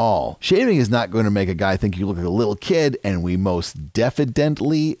shave it all. Shaving is not going to make a guy think you look like a little kid, and we most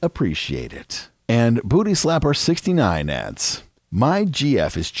definitely appreciate it. And Booty Slapper 69 adds, my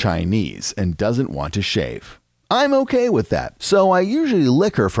GF is Chinese and doesn't want to shave. I'm okay with that, so I usually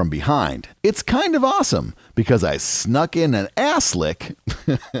lick her from behind. It's kind of awesome because I snuck in an ass lick.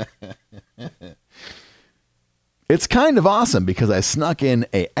 It's kind of awesome because I snuck in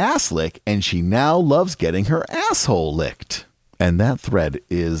a ass lick and she now loves getting her asshole licked. And that thread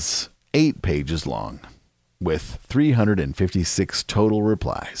is 8 pages long with 356 total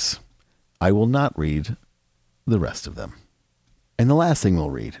replies. I will not read the rest of them. And the last thing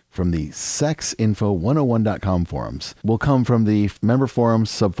we'll read from the sexinfo101.com forums will come from the member forum,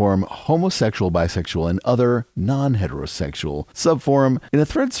 subforum, homosexual, bisexual, and other non-heterosexual subforum in a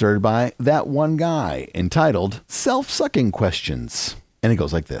thread started by that one guy entitled Self-Sucking Questions. And it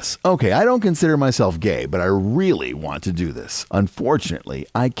goes like this. Okay, I don't consider myself gay, but I really want to do this. Unfortunately,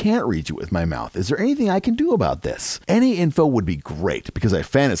 I can't reach it with my mouth. Is there anything I can do about this? Any info would be great because I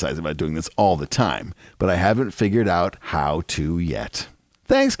fantasize about doing this all the time, but I haven't figured out how to yet.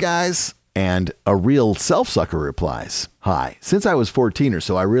 Thanks, guys. And a real self-sucker replies, hi, since I was 14 or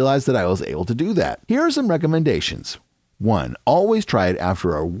so, I realized that I was able to do that. Here are some recommendations. 1. Always try it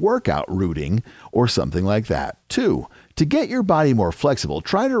after a workout routine or something like that. 2. To get your body more flexible,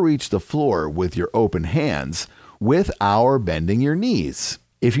 try to reach the floor with your open hands without bending your knees.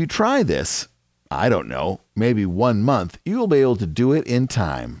 If you try this, I don't know, maybe 1 month, you will be able to do it in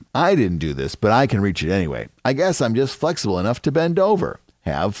time. I didn't do this, but I can reach it anyway. I guess I'm just flexible enough to bend over.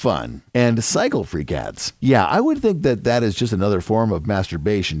 Have fun. And Cycle Freak adds, yeah, I would think that is just another form of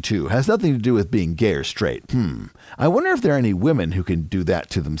masturbation too. Has nothing to do with being gay or straight. I wonder if there are any women who can do that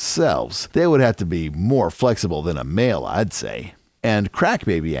to themselves. They would have to be more flexible than a male, I'd say. And Crack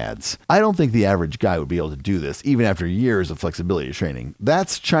Baby adds, I don't think the average guy would be able to do this even after years of flexibility training.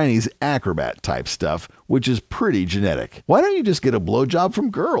 That's Chinese acrobat type stuff, which is pretty genetic. Why don't you just get a blowjob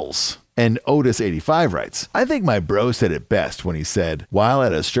from girls? And Otis85 writes, I think my bro said it best when he said, while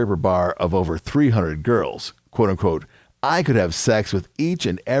at a stripper bar of over 300 girls, quote unquote, I could have sex with each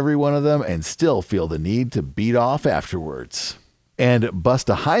and every one of them and still feel the need to beat off afterwards. And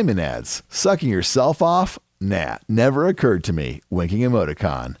Busta Hyman adds, sucking yourself off? Nah, never occurred to me, winking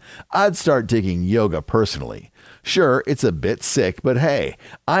emoticon. I'd start taking yoga personally. Sure, it's a bit sick, but hey,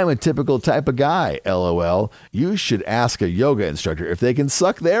 I'm a typical type of guy, lol. You should ask a yoga instructor if they can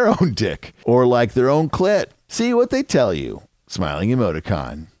suck their own dick, or like their own clit. See what they tell you. Smiling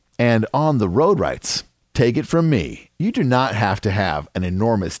emoticon. And On the Road writes, take it from me, you do not have to have an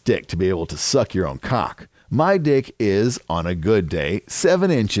enormous dick to be able to suck your own cock. My dick is, on a good day, 7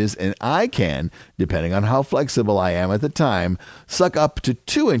 inches, and I can, depending on how flexible I am at the time, suck up to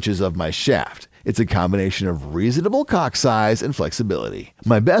 2 inches of my shaft. It's a combination of reasonable cock size and flexibility.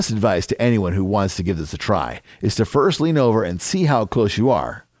 My best advice to anyone who wants to give this a try is to first lean over and see how close you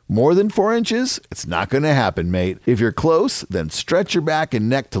are. More than 4 inches? It's not going to happen, mate. If you're close, then stretch your back and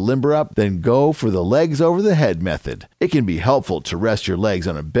neck to limber up, then go for the legs over the head method. It can be helpful to rest your legs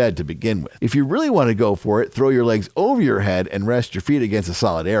on a bed to begin with. If you really want to go for it, throw your legs over your head and rest your feet against a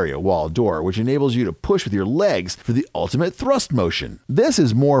solid area, wall, door, which enables you to push with your legs for the ultimate thrust motion. This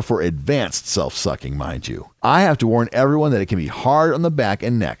is more for advanced self-sucking, mind you. I have to warn everyone that it can be hard on the back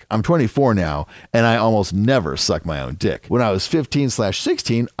and neck. I'm 24 now, and I almost never suck my own dick. When I was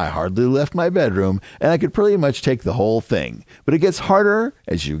 15/16, I hardly left my bedroom, and I could pretty much take the whole thing. But it gets harder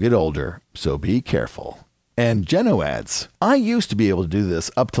as you get older, so be careful. And Geno adds, I used to be able to do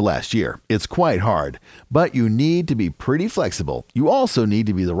this up to last year. It's quite hard, but you need to be pretty flexible. You also need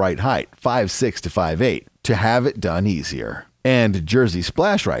to be the right height, 5'6" to 5'8", to have it done easier. And Jersey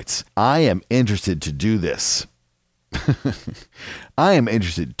Splash writes, I am interested to do this. I am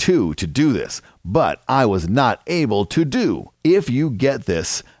interested too to do this, but I was not able to do. If you get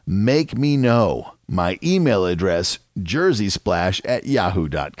this, make me know. My email address,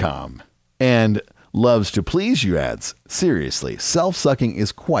 jerseysplash@yahoo.com. And Loves to Please You adds, seriously, self-sucking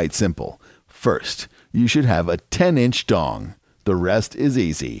is quite simple. First, you should have a 10-inch dong. The rest is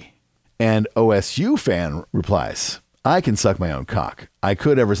easy. And OSU fan replies, I can suck my own cock. I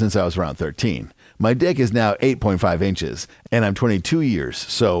could ever since I was around 13. My dick is now 8.5 inches, and I'm 22 years,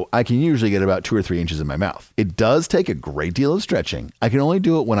 so I can usually get about 2 or 3 inches in my mouth. It does take a great deal of stretching. I can only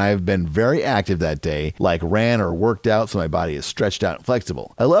do it when I have been very active that day, like ran or worked out so my body is stretched out and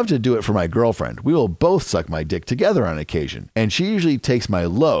flexible. I love to do it for my girlfriend. We will both suck my dick together on occasion, and she usually takes my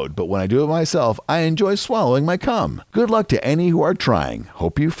load, but when I do it myself, I enjoy swallowing my cum. Good luck to any who are trying.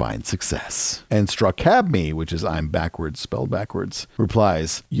 Hope you find success. And Strawcabme, which is I'm backwards, spelled backwards,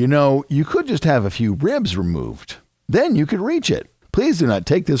 replies, you could just have a few ribs removed. Then you could reach it. Please do not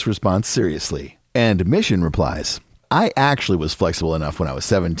take this response seriously. And Mission replies, I actually was flexible enough when I was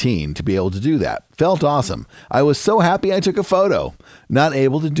 17 to be able to do that. Felt awesome. I was so happy I took a photo. Not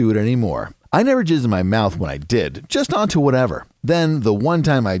able to do it anymore. I never jizzed in my mouth when I did, just onto whatever. Then the one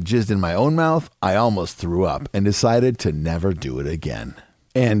time I jizzed in my own mouth, I almost threw up and decided to never do it again.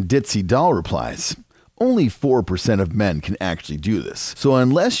 And Ditzy Doll replies, only 4% of men can actually do this. So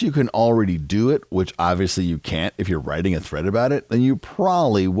unless you can already do it, which obviously you can't if you're writing a thread about it, then you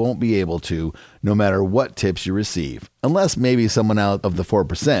probably won't be able to no matter what tips you receive. Unless maybe someone out of the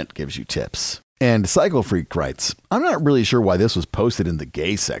 4% gives you tips. And Cycle Freak writes, I'm not really sure why this was posted in the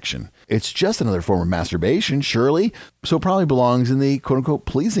gay section. It's just another form of masturbation, surely, so it probably belongs in the quote-unquote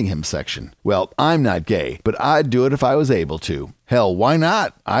pleasing him section. Well, I'm not gay, but I'd do it if I was able to. Hell, why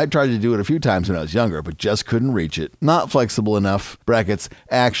not? I tried to do it a few times when I was younger, but just couldn't reach it. Not flexible enough. Brackets,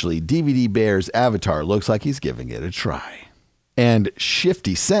 actually, DVD Bear's avatar looks like he's giving it a try. And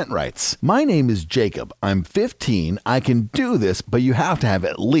Shifty Cent writes, my name is Jacob. I'm 15. I can do this, but you have to have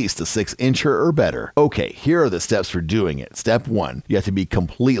at least a 6-incher or better. Okay, here are the steps for doing it. Step 1, you have to be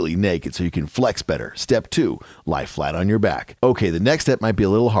completely naked so you can flex better. Step 2, lie flat on your back. Okay, the next step might be a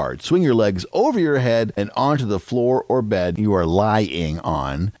little hard. Swing your legs over your head and onto the floor or bed you are lying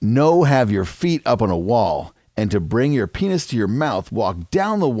on. No, have your feet up on a wall. And to bring your penis to your mouth, walk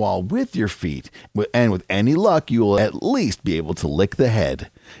down the wall with your feet. And with any luck, you will at least be able to lick the head.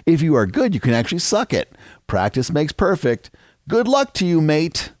 If you are good, you can actually suck it. Practice makes perfect. Good luck to you,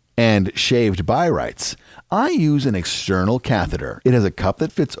 mate. And Shaved By writes, I use an external catheter. It has a cup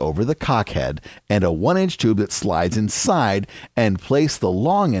that fits over the cockhead and a 1-inch tube that slides inside and place the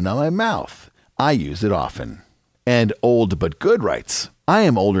long end on my mouth. I use it often. And Old But Good writes, I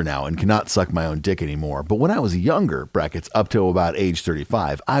am older now and cannot suck my own dick anymore, but when I was younger, brackets up to about age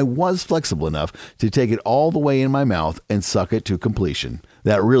 35, I was flexible enough to take it all the way in my mouth and suck it to completion.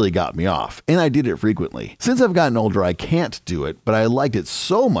 That really got me off, and I did it frequently. Since I've gotten older, I can't do it, but I liked it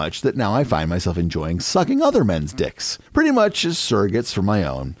so much that now I find myself enjoying sucking other men's dicks, pretty much as surrogates for my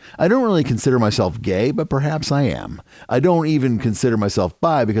own. I don't really consider myself gay, but perhaps I am. I don't even consider myself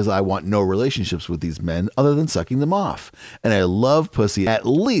bi because I want no relationships with these men other than sucking them off, and I love pussy at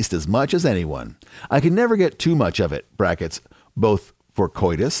least as much as anyone. I can never get too much of it, brackets, both for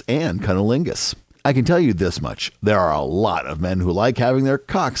coitus and cunnilingus. I can tell you this much, there are a lot of men who like having their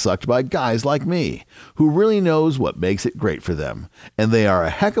cock sucked by guys like me, who really knows what makes it great for them, and they are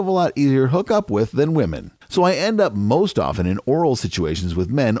a heck of a lot easier to hook up with than women. So I end up most often in oral situations with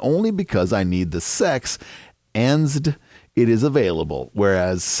men only because I need the sex and it is available,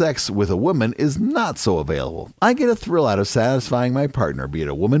 whereas sex with a woman is not so available. I get a thrill out of satisfying my partner, be it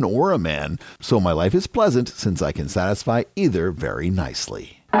a woman or a man, so my life is pleasant since I can satisfy either very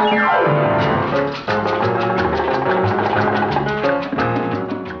nicely.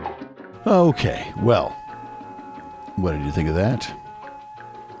 Okay, well, what did you think of that?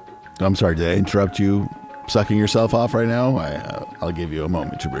 I'm sorry, did I interrupt you sucking yourself off right now? I'll give you a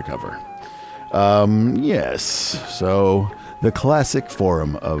moment to recover. Yes, so the classic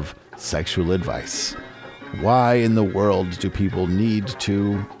forum of sexual advice. Why in the world do people need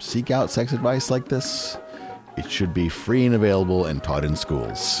to seek out sex advice like this? It should be free and available and taught in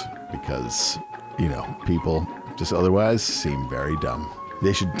schools because, people just otherwise seem very dumb.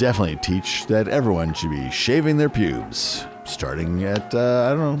 They should definitely teach that everyone should be shaving their pubes, starting at,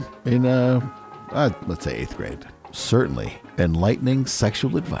 let's say 8th grade. Certainly, enlightening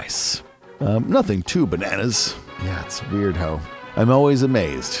sexual advice. Nothing too bananas. Yeah, it's weird how I'm always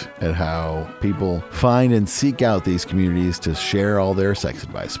amazed at how people find and seek out these communities to share all their sex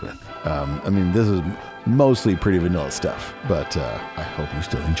advice with. This is mostly pretty vanilla stuff, but I hope you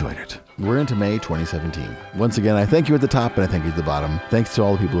still enjoyed it. We're into May 2017. Once again, I thank you at the top and I thank you at the bottom. Thanks to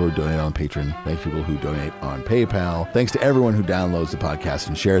all the people who donate on Patreon. Thanks to people who donate on PayPal. Thanks to everyone who downloads the podcast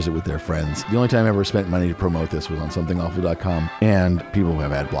and shares it with their friends. The only time I ever spent money to promote this was on somethingawful.com, and people who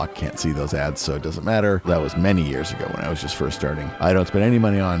have ad block can't see those ads, so it doesn't matter. That was many years ago when I was just first starting. I don't spend any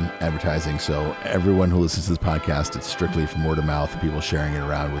money on advertising, so everyone who listens to this podcast, it's strictly from word of mouth, people sharing it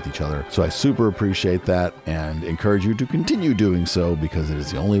around with each other. So I super appreciate that and encourage you to continue doing so because it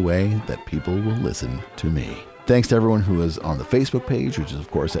is the only way that people will listen to me. Thanks to everyone who is on the Facebook page, which is of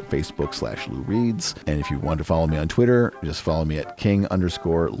course at Facebook/Lou Reads. And if you want to follow me on Twitter, just follow me at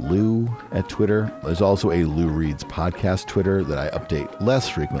King_Lou at Twitter. There's also a Lou Reads podcast Twitter that I update less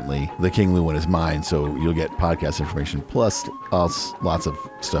frequently. The King Lou one is mine, so you'll get podcast information plus lots of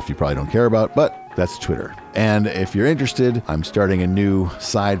stuff you probably don't care about, but that's Twitter. And if you're interested, I'm starting a new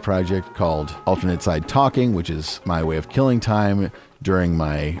side project called Alternate Side Talking, which is my way of killing time during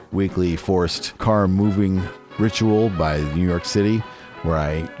my weekly forced car moving ritual by New York City, where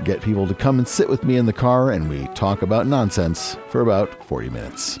I get people to come and sit with me in the car and we talk about nonsense for about 40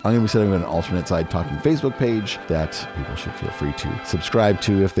 minutes. I'm going to be setting up an Alternate Side Talking Facebook page that people should feel free to subscribe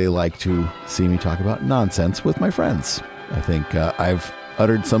to if they like to see me talk about nonsense with my friends. I think I've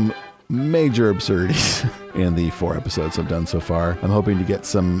uttered some major absurdities in the 4 episodes I've done so far. I'm hoping to get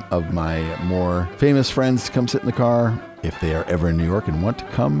some of my more famous friends to come sit in the car if they are ever in New York and want to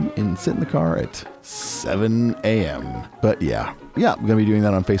come and sit in the car at 7 a.m. But yeah, I'm going to be doing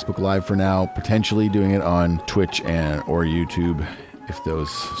that on Facebook Live for now, potentially doing it on Twitch or YouTube if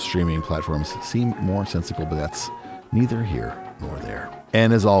those streaming platforms seem more sensible, but that's neither here nor there.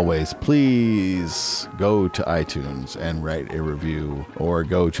 And as always, please go to iTunes and write a review, or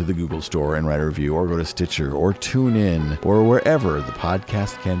go to the Google Store and write a review, or go to Stitcher or TuneIn or wherever the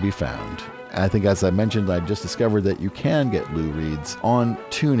podcast can be found. I think, as I mentioned, I just discovered that you can get Lou Reads on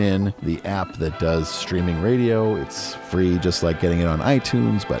TuneIn, the app that does streaming radio. It's free, just like getting it on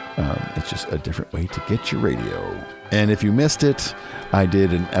iTunes, but it's just a different way to get your radio. And if you missed it, I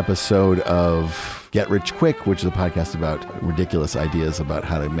did an episode of Get Rich Quick, which is a podcast about ridiculous ideas about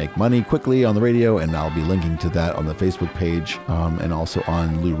how to make money quickly on the radio, and I'll be linking to that on the Facebook page and also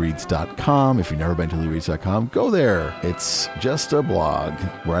on LouReads.com. If you've never been to LouReads.com, go there. It's just a blog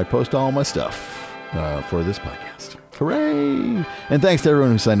where I post all my stuff for this podcast. Hooray! And thanks to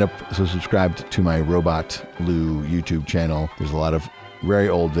everyone who signed up, so subscribed to my Robot Lou YouTube channel. There's a lot of very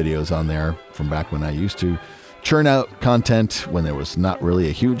old videos on there from back when I used to churn out content when there was not really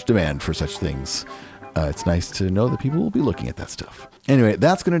a huge demand for such things. It's nice to know that people will be looking at that stuff. Anyway,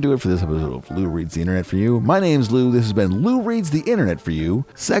 that's going to do it for this episode of Lou Reads the Internet for You. My name's Lou. This has been Lou Reads the Internet for You,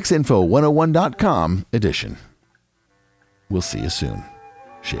 SexInfo101.com edition. We'll see you soon.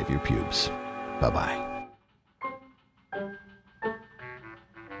 shave your pubes. Bye-bye.